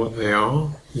seen for what they are,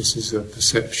 this is a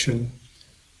perception.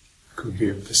 Could be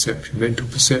a perception, mental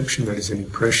perception, that is an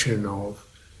impression of,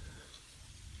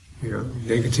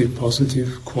 negative,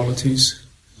 positive qualities.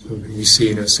 So we see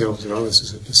in ourselves and others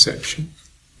as a perception.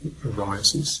 It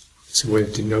arises. It's a way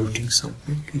of denoting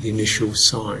something, the initial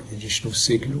sign, the initial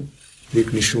signal, the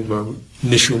initial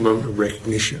moment of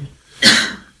recognition.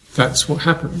 That's what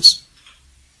happens.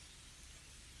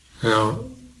 Now,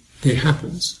 it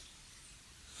happens.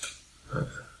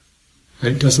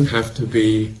 And it doesn't have to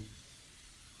be,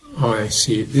 I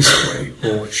see it this way,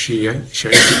 or she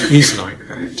is like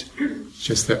that. It's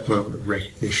just that moment of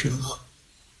recognition.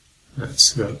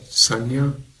 That's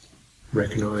sanya,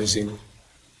 recognizing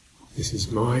this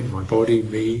is mine, my body,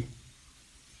 me,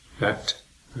 that,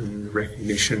 and the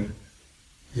recognition,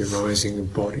 the arising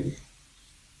of body.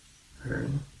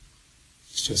 And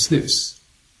it's just this.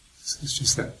 It's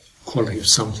just that quality of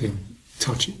something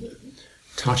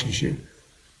touches you.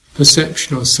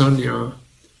 Perception or sanya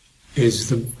is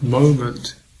the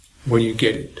moment when you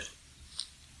get it.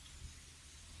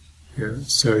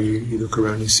 So you look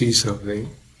around, you see something,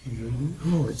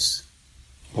 there's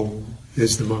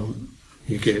the moment.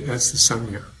 You get it, that's the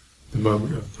sanya, the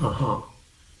moment of aha.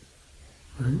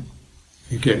 Right?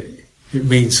 You get it, it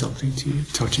means something to you,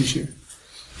 it touches you.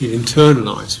 It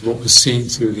internalises what was seen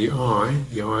through the eye,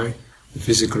 the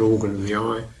physical organ of the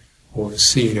eye, or was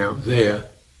seen out there,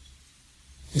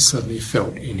 is suddenly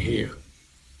felt in here.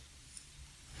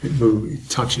 It moves, it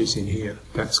touches in here.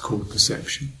 That's called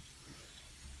perception.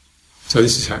 So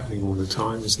this is happening all the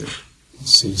time, isn't it? You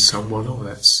see someone,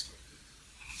 that's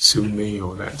Sumi,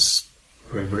 or that's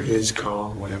whoever it is, car,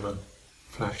 whatever,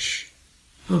 flash.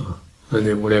 And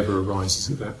then whatever arises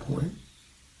at that point.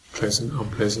 Pleasant,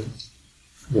 unpleasant,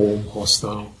 warm,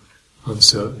 hostile,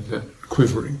 uncertain, that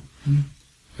quivering.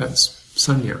 That's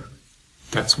sanya.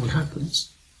 That's what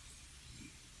happens.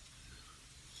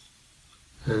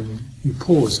 And you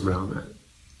pause around that.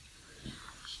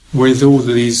 With all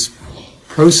these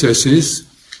processes,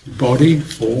 body,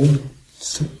 form,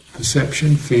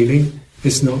 perception, feeling,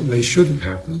 they shouldn't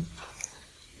happen.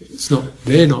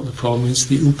 They're not the problem, it's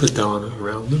the upadana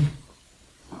around them.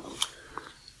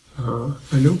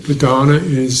 And upadana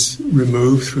is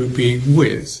removed through being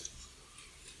with.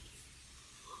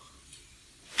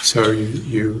 So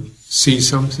you see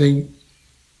something,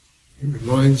 it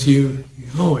reminds you,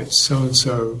 it's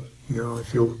so-and-so, I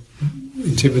feel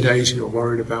intimidated or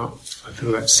worried about, I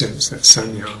feel that sense, that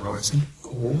sanya arising.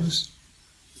 Pause.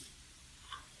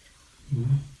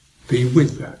 Be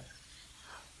with that.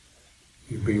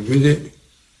 You be with it,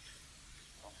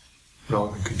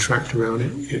 rather than contract around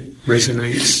it. It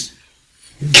resonates,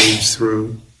 it moves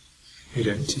through, it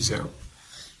empties out.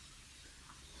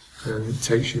 And it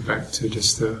takes you back to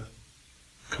just the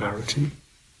clarity.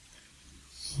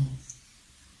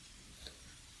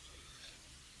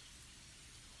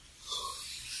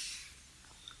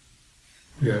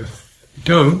 If you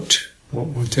don't, what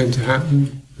will tend to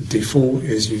happen, the default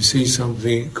is you see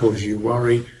something, it causes you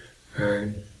worry,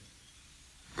 and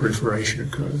proliferation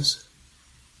occurs.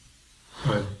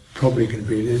 I'm probably going to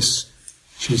be this,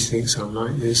 she thinks I'm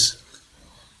like this,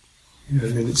 and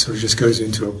then it sort of just goes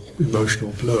into an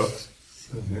emotional blur,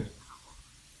 doesn't it?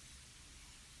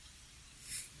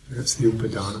 That's the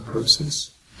upadana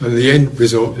process. And the end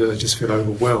result is I just feel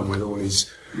overwhelmed with all these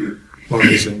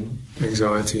worries and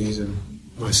anxieties and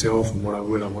myself and what I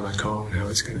will and what I can't and how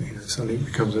it's going to, suddenly it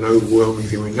becomes an overwhelming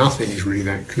thing where nothing is really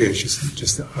that clear. It's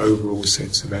just the overall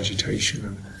sense of agitation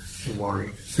and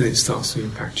worry. And it starts to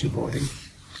impact your body.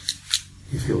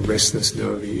 You feel restless,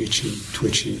 nervy, itchy,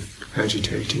 twitchy,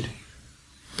 agitated.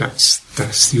 That's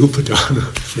the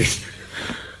upadana thing.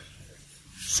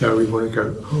 So we want to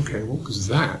go, okay, what was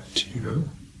that,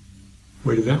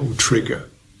 Where did that all trigger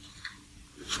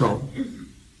from?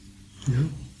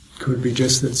 Could be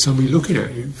just that somebody looking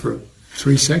at you for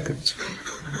 3 seconds.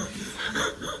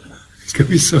 It could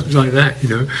be something like that,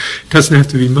 It doesn't have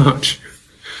to be much.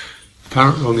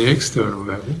 Apparently on the external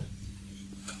level,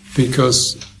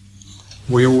 because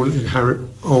we all inherit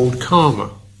old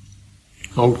karma.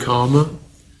 Old karma,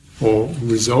 or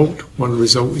result. One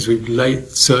result is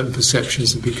certain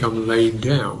perceptions have become laid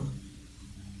down.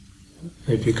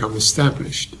 They become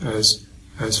established as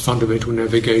fundamental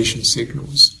navigation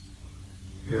signals.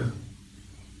 Yeah.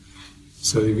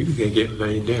 So they get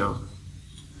laid down.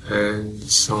 And the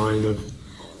sign of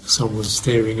someone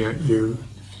staring at you,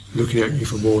 looking at you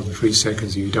for more than 3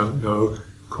 seconds you don't know,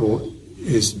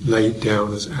 is laid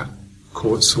down as a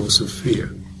source of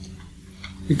fear.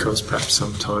 Because perhaps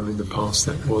sometime in the past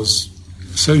that was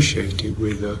associated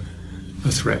with a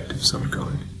threat of some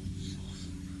kind.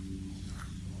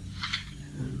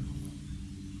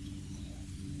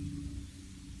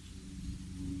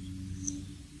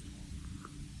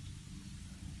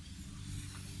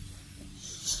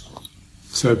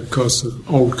 So because of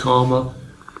old karma,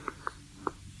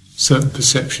 certain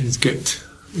perceptions get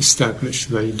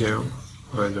established, laid down,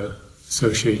 either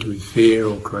associated with fear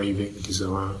or craving,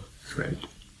 desire, threat,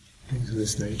 things of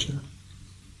this nature.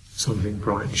 Something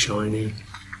bright and shiny.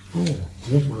 Oh,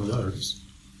 I want one of those.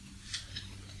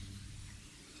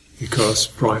 Because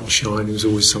bright and shiny was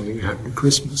always something that happened at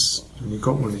Christmas. And you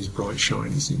got one of these bright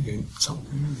shinies, you get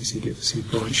something, you get to see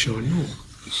bright shiny,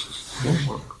 I want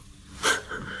one.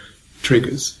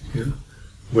 Triggers,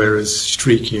 Whereas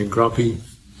streaky and grubby,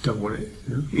 don't want it,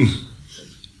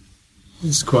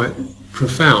 It's quite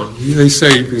profound. They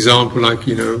say, for example, like,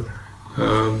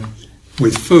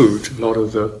 with food, a lot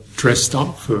of the dressed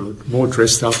up food, more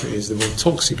dressed up it is, the more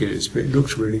toxic it is, but it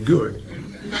looks really good.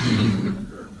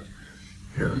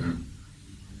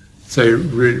 So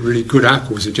really good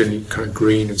apples are generally kind of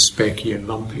green and specky and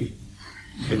lumpy.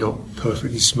 They're not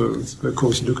perfectly smooth. But of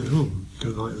course you look at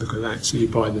don't like the look of that, so you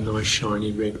buy the nice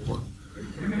shiny red one,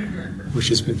 which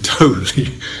has been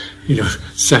totally,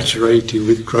 saturated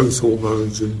with growth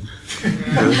hormones and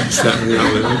this, that and the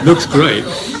other. It looks great.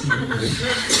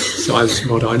 So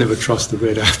I never trust the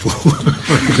red apple.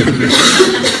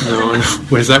 No,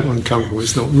 where's that one come from?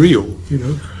 It's not real,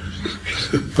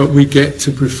 But we get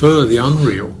to prefer the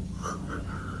unreal,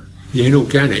 the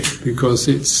inorganic, because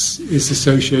it's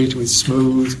associated with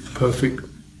smooth, perfect,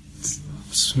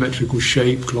 symmetrical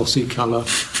shape, glossy colour.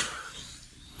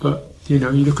 But you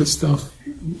look at stuff,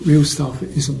 real stuff, it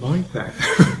isn't like that.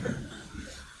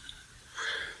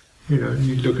 You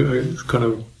look at a kind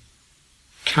of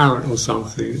carrot or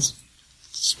something, it's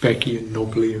specky and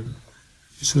knobbly, and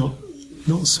it's not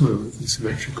smooth and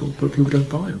symmetrical, but people don't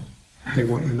buy them. They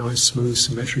want the nice, smooth,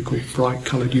 symmetrical, bright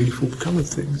coloured, uniform coloured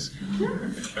things,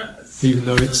 even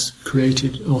though it's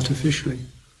created artificially.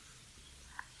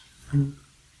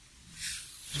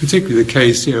 It's particularly the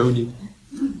case, when you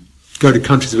go to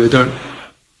countries where they don't,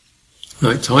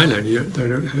 like Thailand, they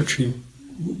don't actually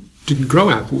didn't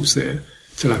grow apples there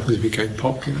till apples became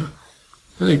popular.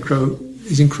 And they grow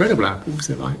these incredible apples.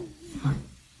 They're like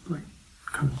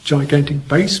kind of gigantic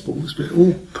baseballs, but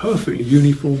all perfectly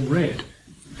uniform red.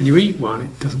 And you eat one,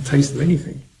 it doesn't taste of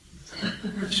anything.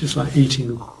 It's just like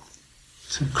eating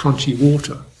some crunchy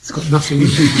water. It's got nothing in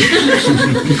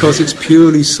it because it's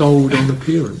purely sold on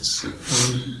appearance.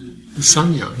 The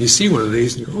sanya. You see one of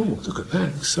these and you go, oh, look at that,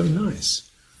 it's so nice.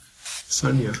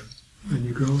 Sanya, and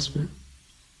you grasp it.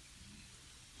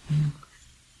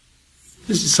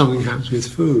 This is something that happens with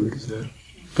food, isn't it?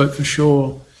 But for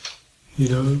sure,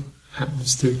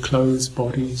 happens to clothes,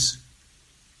 bodies,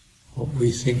 what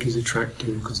we think is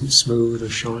attractive because it's smooth or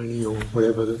shiny or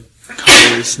whatever the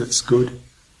colour is that's good.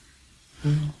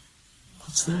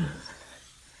 What's that?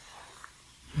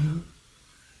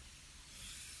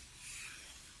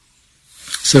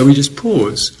 So we just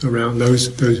pause around those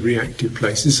reactive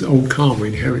places. Old karma,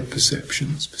 inherent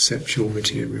perceptions, perceptual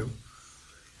material.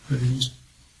 And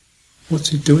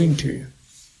What's it doing to you?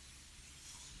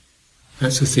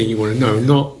 That's the thing you want to know,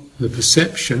 not the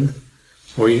perception.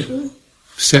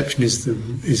 Perception is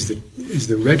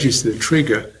the register, the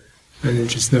trigger, and then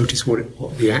just notice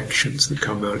what the actions that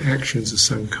come out. Actions are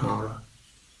sankhara.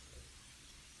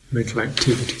 Mental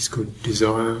activities, good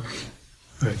desire,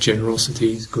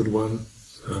 generosity is a good one,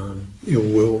 ill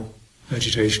will,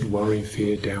 agitation, worry,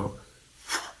 fear, doubt,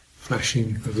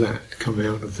 flashing of that come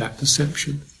out of that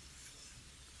perception.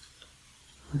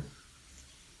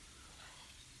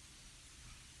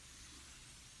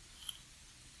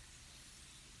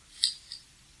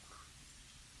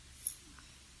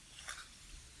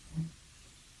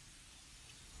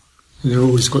 And they've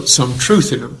always got some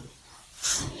truth in them.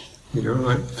 You know,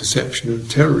 like perception of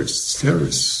terrorists.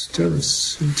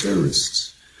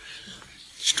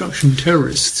 Destruction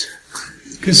terrorists.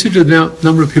 Consider the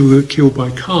number of people that are killed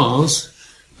by cars,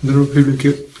 and the number of people that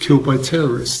get killed by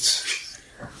terrorists.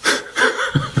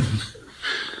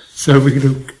 So we're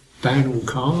going to ban all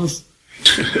cars?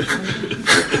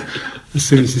 As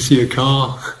soon as you see a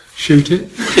car, shoot it?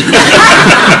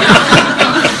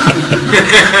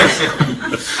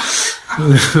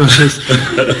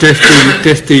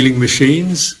 death-dealing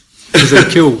machines, because they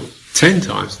kill 10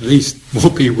 times at least more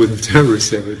people than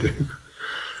terrorists ever do.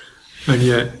 And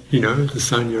yet, you know, the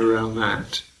sanya around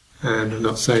that. And I'm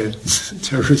not saying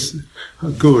terrorists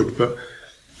are good, but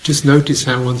just notice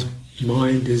how one's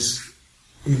mind is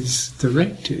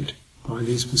directed by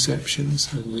these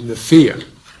perceptions. And in the fear,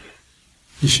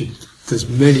 there's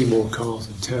many more cars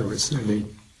than terrorists, and they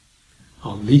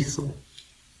are lethal.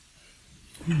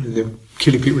 And they're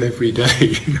killing people every day,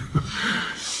 you know.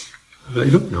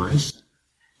 They look nice.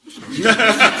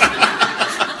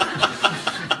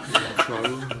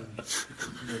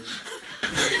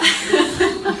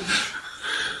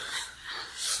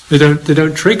 They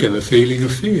don't trigger the feeling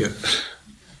of fear,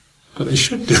 but they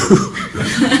should do.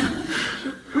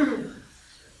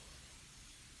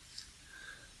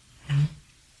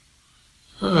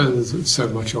 There's so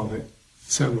much of it.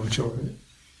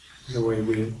 The way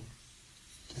we're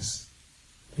just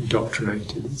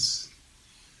indoctrinated, it's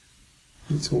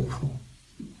awful.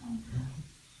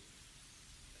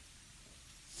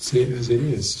 See it as it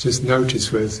is. Just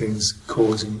notice where things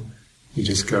causing you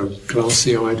just go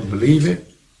glassy-eyed and believe it.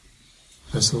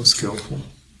 That's not skillful.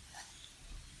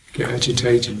 Get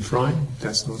agitated and frightened.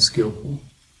 That's not skillful.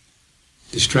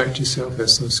 Distract yourself.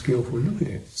 That's not skillful. Look at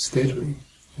it steadily.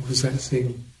 What does that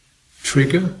thing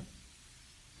trigger?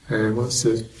 And what's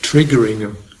the triggering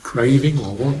of craving,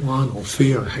 or want one, or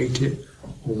fear, or hate it,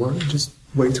 or want? Just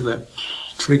wait till that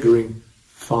triggering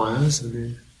fires, and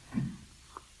then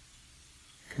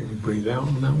can you breathe out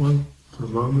on that one for a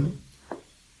moment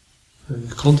and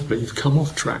contemplate. You've come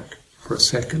off track for a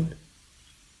second.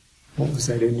 What was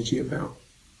that energy about?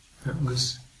 That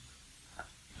was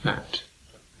that.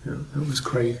 You know, that was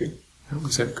craving. That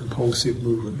was that compulsive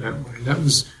movement that way. That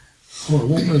was, I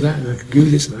want more of that, and I can do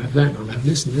this, and I have that, and I'll have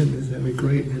this, and then that'll be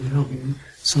great, and then I'll be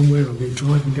somewhere, I'll be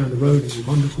driving down the road, it's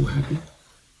wonderful, happy.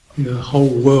 You know, the whole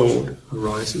world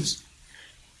arises.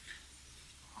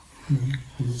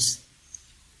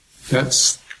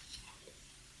 That's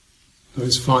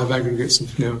those 5 aggregates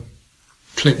have now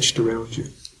clenched around your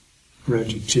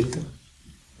citta,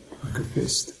 like a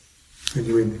fist, and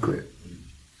you're in the grip.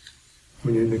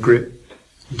 When you're in the grip,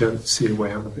 you don't see a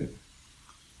way out of it.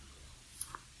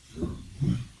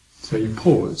 So you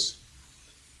pause,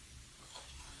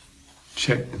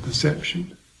 check the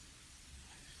perception,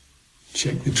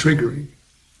 check the triggering,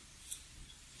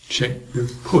 check the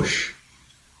push,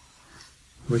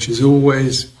 which is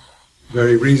always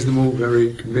very reasonable,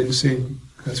 very convincing.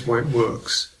 That's why it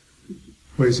works.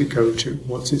 Where does it go to?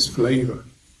 What's its flavour?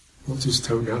 What's its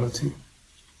tonality?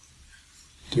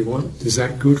 Is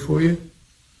that good for you?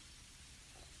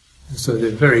 So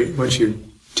once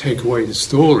you take away the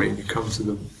story and you come to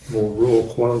the more raw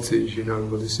qualities, you know,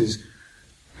 well,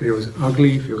 feels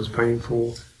ugly, feels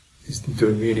painful, isn't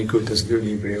doing me any good, doesn't do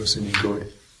anybody else any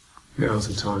good. Now's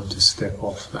the time to step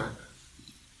off that.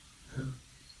 Yeah.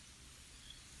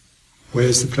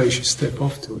 Where's the place you step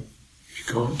off to it? You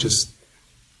can't just,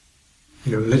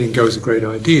 you know, letting go is a great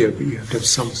idea, but you have to have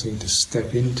something to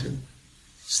step into.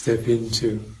 Step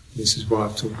into. This is why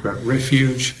I've talked about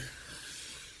refuge,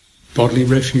 bodily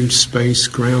refuge, space,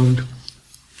 ground.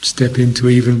 Step into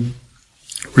even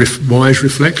wise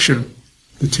reflection.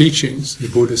 The teachings, the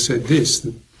Buddha said this,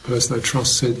 the person I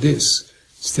trust said this.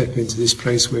 Step into this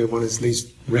place where one is at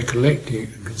least recollecting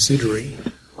and considering,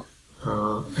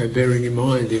 and bearing in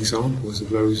mind the examples of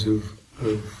those who've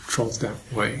trod that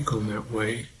way, gone that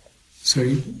way. So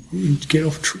you get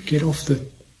off that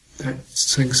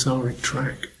samsaric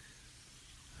track.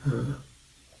 And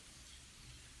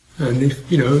if,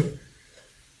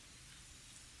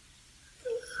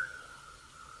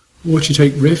 what you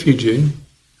take refuge in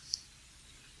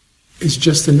is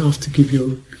just enough to give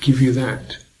you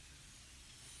that.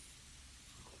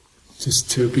 Just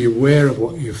to be aware of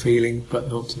what you're feeling,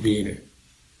 but not to be in it.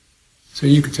 So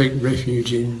you could take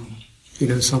refuge in,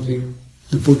 something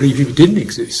the Buddha even didn't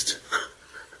exist.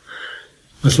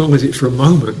 As long as it for a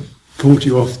moment pulled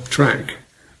you off track,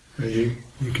 and you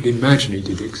could imagine it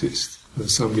did exist.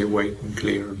 As somebody awake and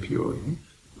clear and pure.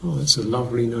 Oh, that's a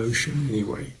lovely notion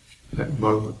anyway, that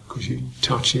moment, because you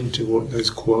touch into what those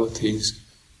qualities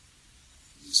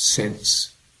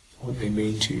sense, what they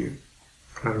mean to you.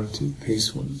 Clarity,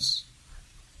 peacefulness,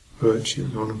 virtue,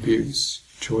 non-abuse,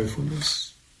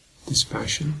 joyfulness,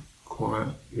 dispassion,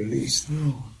 quiet, release.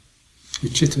 Oh,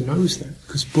 your citta knows that,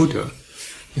 because Buddha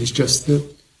is just the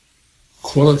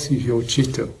quality of your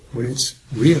citta when it's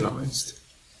realized.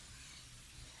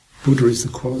 Buddha is the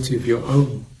quality of your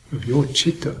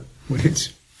citta when it's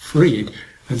freed,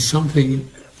 and something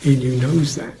in you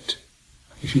knows that.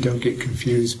 If you don't get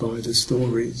confused by the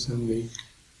stories and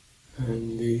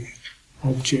the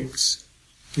objects,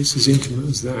 it's as intimate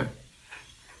as that.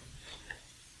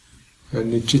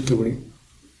 And the citta, when it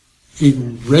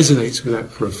even resonates with that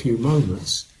for a few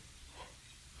moments,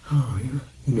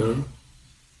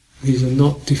 these are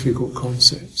not difficult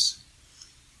concepts.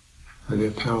 And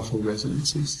they're powerful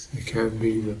resonances. They can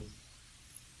be the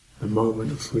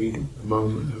moment of freedom, the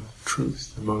moment of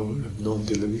truth, the moment of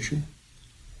non-delusion.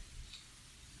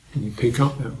 And you pick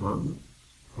up that moment,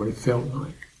 what it felt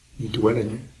like. You dwell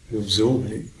in it, you absorb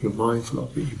in it, you're mindful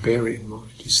of it, you bear it in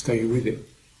mind, you stay with it,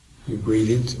 you breathe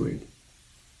into it,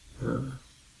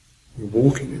 you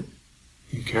walk in it,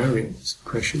 you carry it, it's a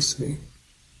precious thing.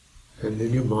 And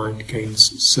then your mind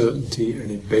gains certainty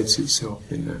and embeds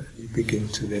itself in that. It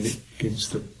begins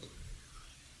to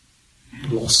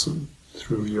blossom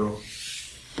through your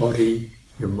body,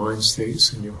 your mind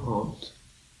states and your heart.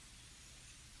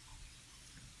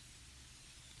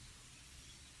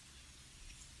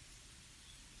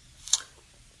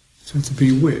 So to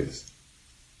be with,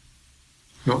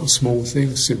 not a small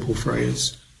thing, simple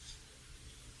phrase,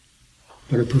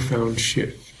 but a profound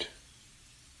shift.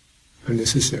 A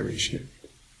necessary shift.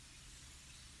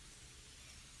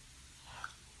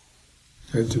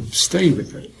 And to stay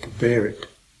with it, to bear it,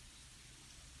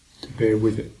 to bear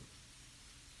with it.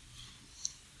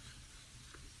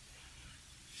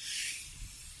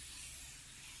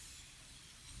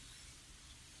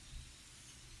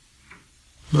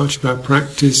 Much about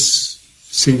practice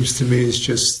seems to me is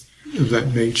just of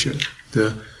that nature.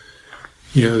 There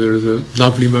are the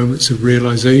lovely moments of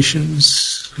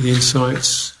realizations, the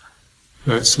insights.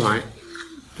 That's like,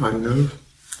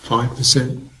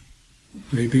 5%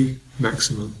 maybe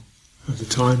maximum of the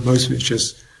time. Most of it's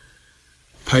just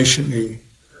patiently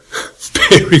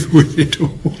bearing with it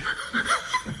all.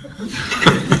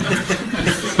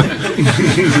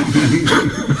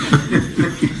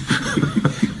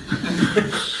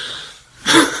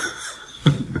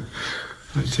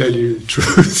 I tell you the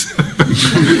truth.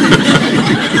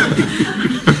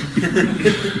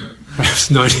 Perhaps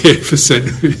 98%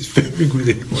 of it is bearing with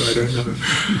it, well, I don't know.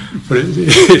 But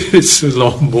it's a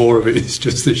lot more of it. It's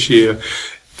just the sheer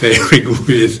bearing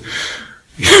with,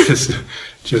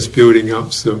 just building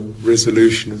up some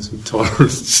resolution and some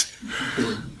tolerance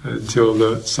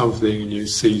until something in you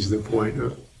sees the point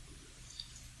of,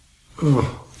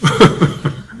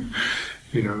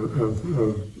 of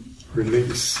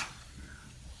release.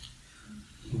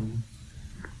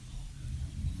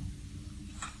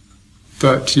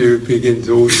 But you begin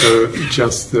to also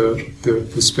adjust the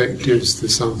perspectives to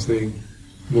something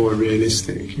more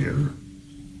realistic, more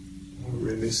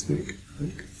realistic.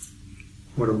 Like,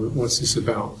 what's this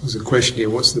about? There's a question here.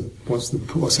 What's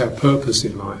our purpose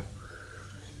in life?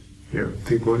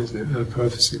 Big one, isn't it? Our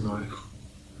purpose in life.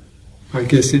 I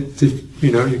guess you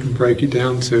can break it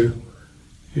down to,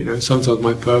 sometimes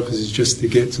my purpose is just to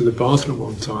get to the bathroom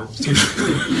on time.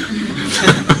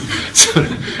 So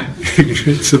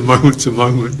it's a moment to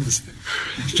moment. It's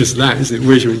just that, isn't it?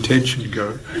 Where's your intention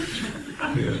go?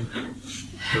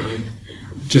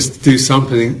 Just do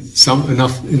something,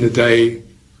 enough in the day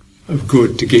of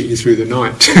good to get you through the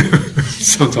night.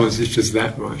 Sometimes it's just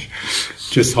that much.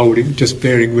 Just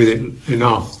bearing with it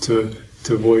enough to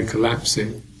avoid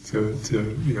collapsing,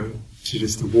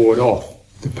 to ward off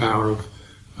the power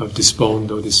of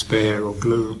despond or despair or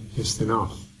gloom. Just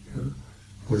enough.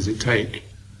 What does it take?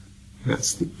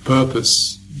 That's the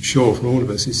purpose, I'm sure, for all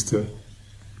of us, is to,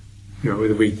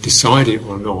 whether we decide it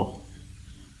or not,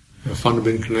 our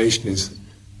fundamental inclination is,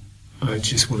 I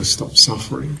just want to stop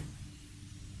suffering.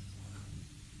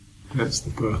 That's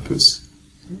the purpose.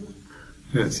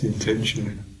 That's the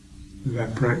intention of our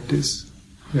practice.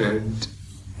 And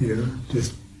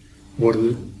just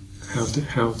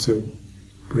how to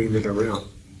bring that around.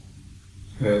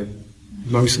 And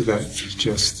most of that is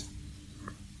just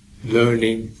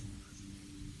learning,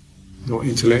 not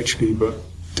intellectually, but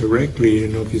directly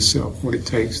in and of yourself, what it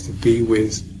takes to be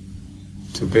with,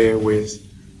 to bear with,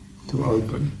 to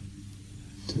open,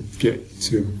 to get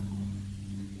to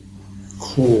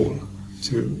call,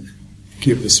 to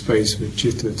give the space for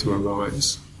citta to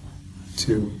arise,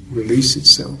 to release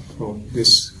itself from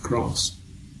this grasp.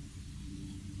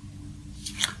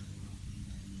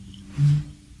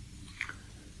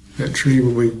 Naturally,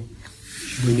 when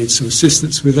we need some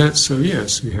assistance with that, so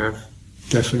yes, we have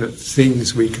definite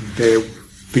things we can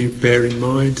bear in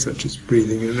mind, such as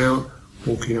breathing in and out,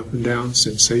 walking up and down,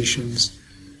 sensations,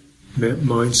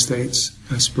 mind states,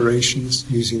 aspirations,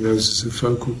 using those as a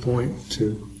focal point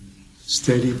to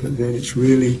steady, but then it's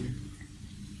really,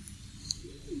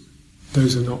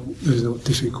 those are not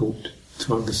difficult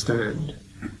to understand.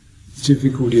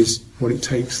 Difficult is what it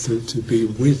takes to be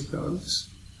with those,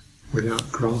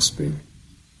 without grasping,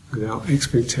 without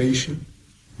expectation,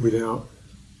 without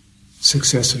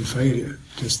success and failure,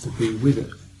 just to be with it.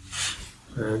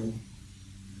 And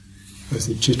as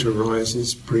the citta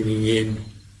arises, bringing in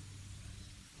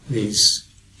these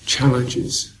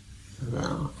challenges of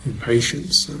our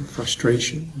impatience and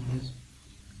frustration,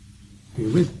 be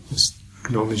with, just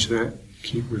acknowledge that,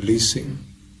 keep releasing,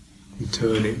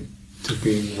 returning to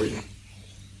being with.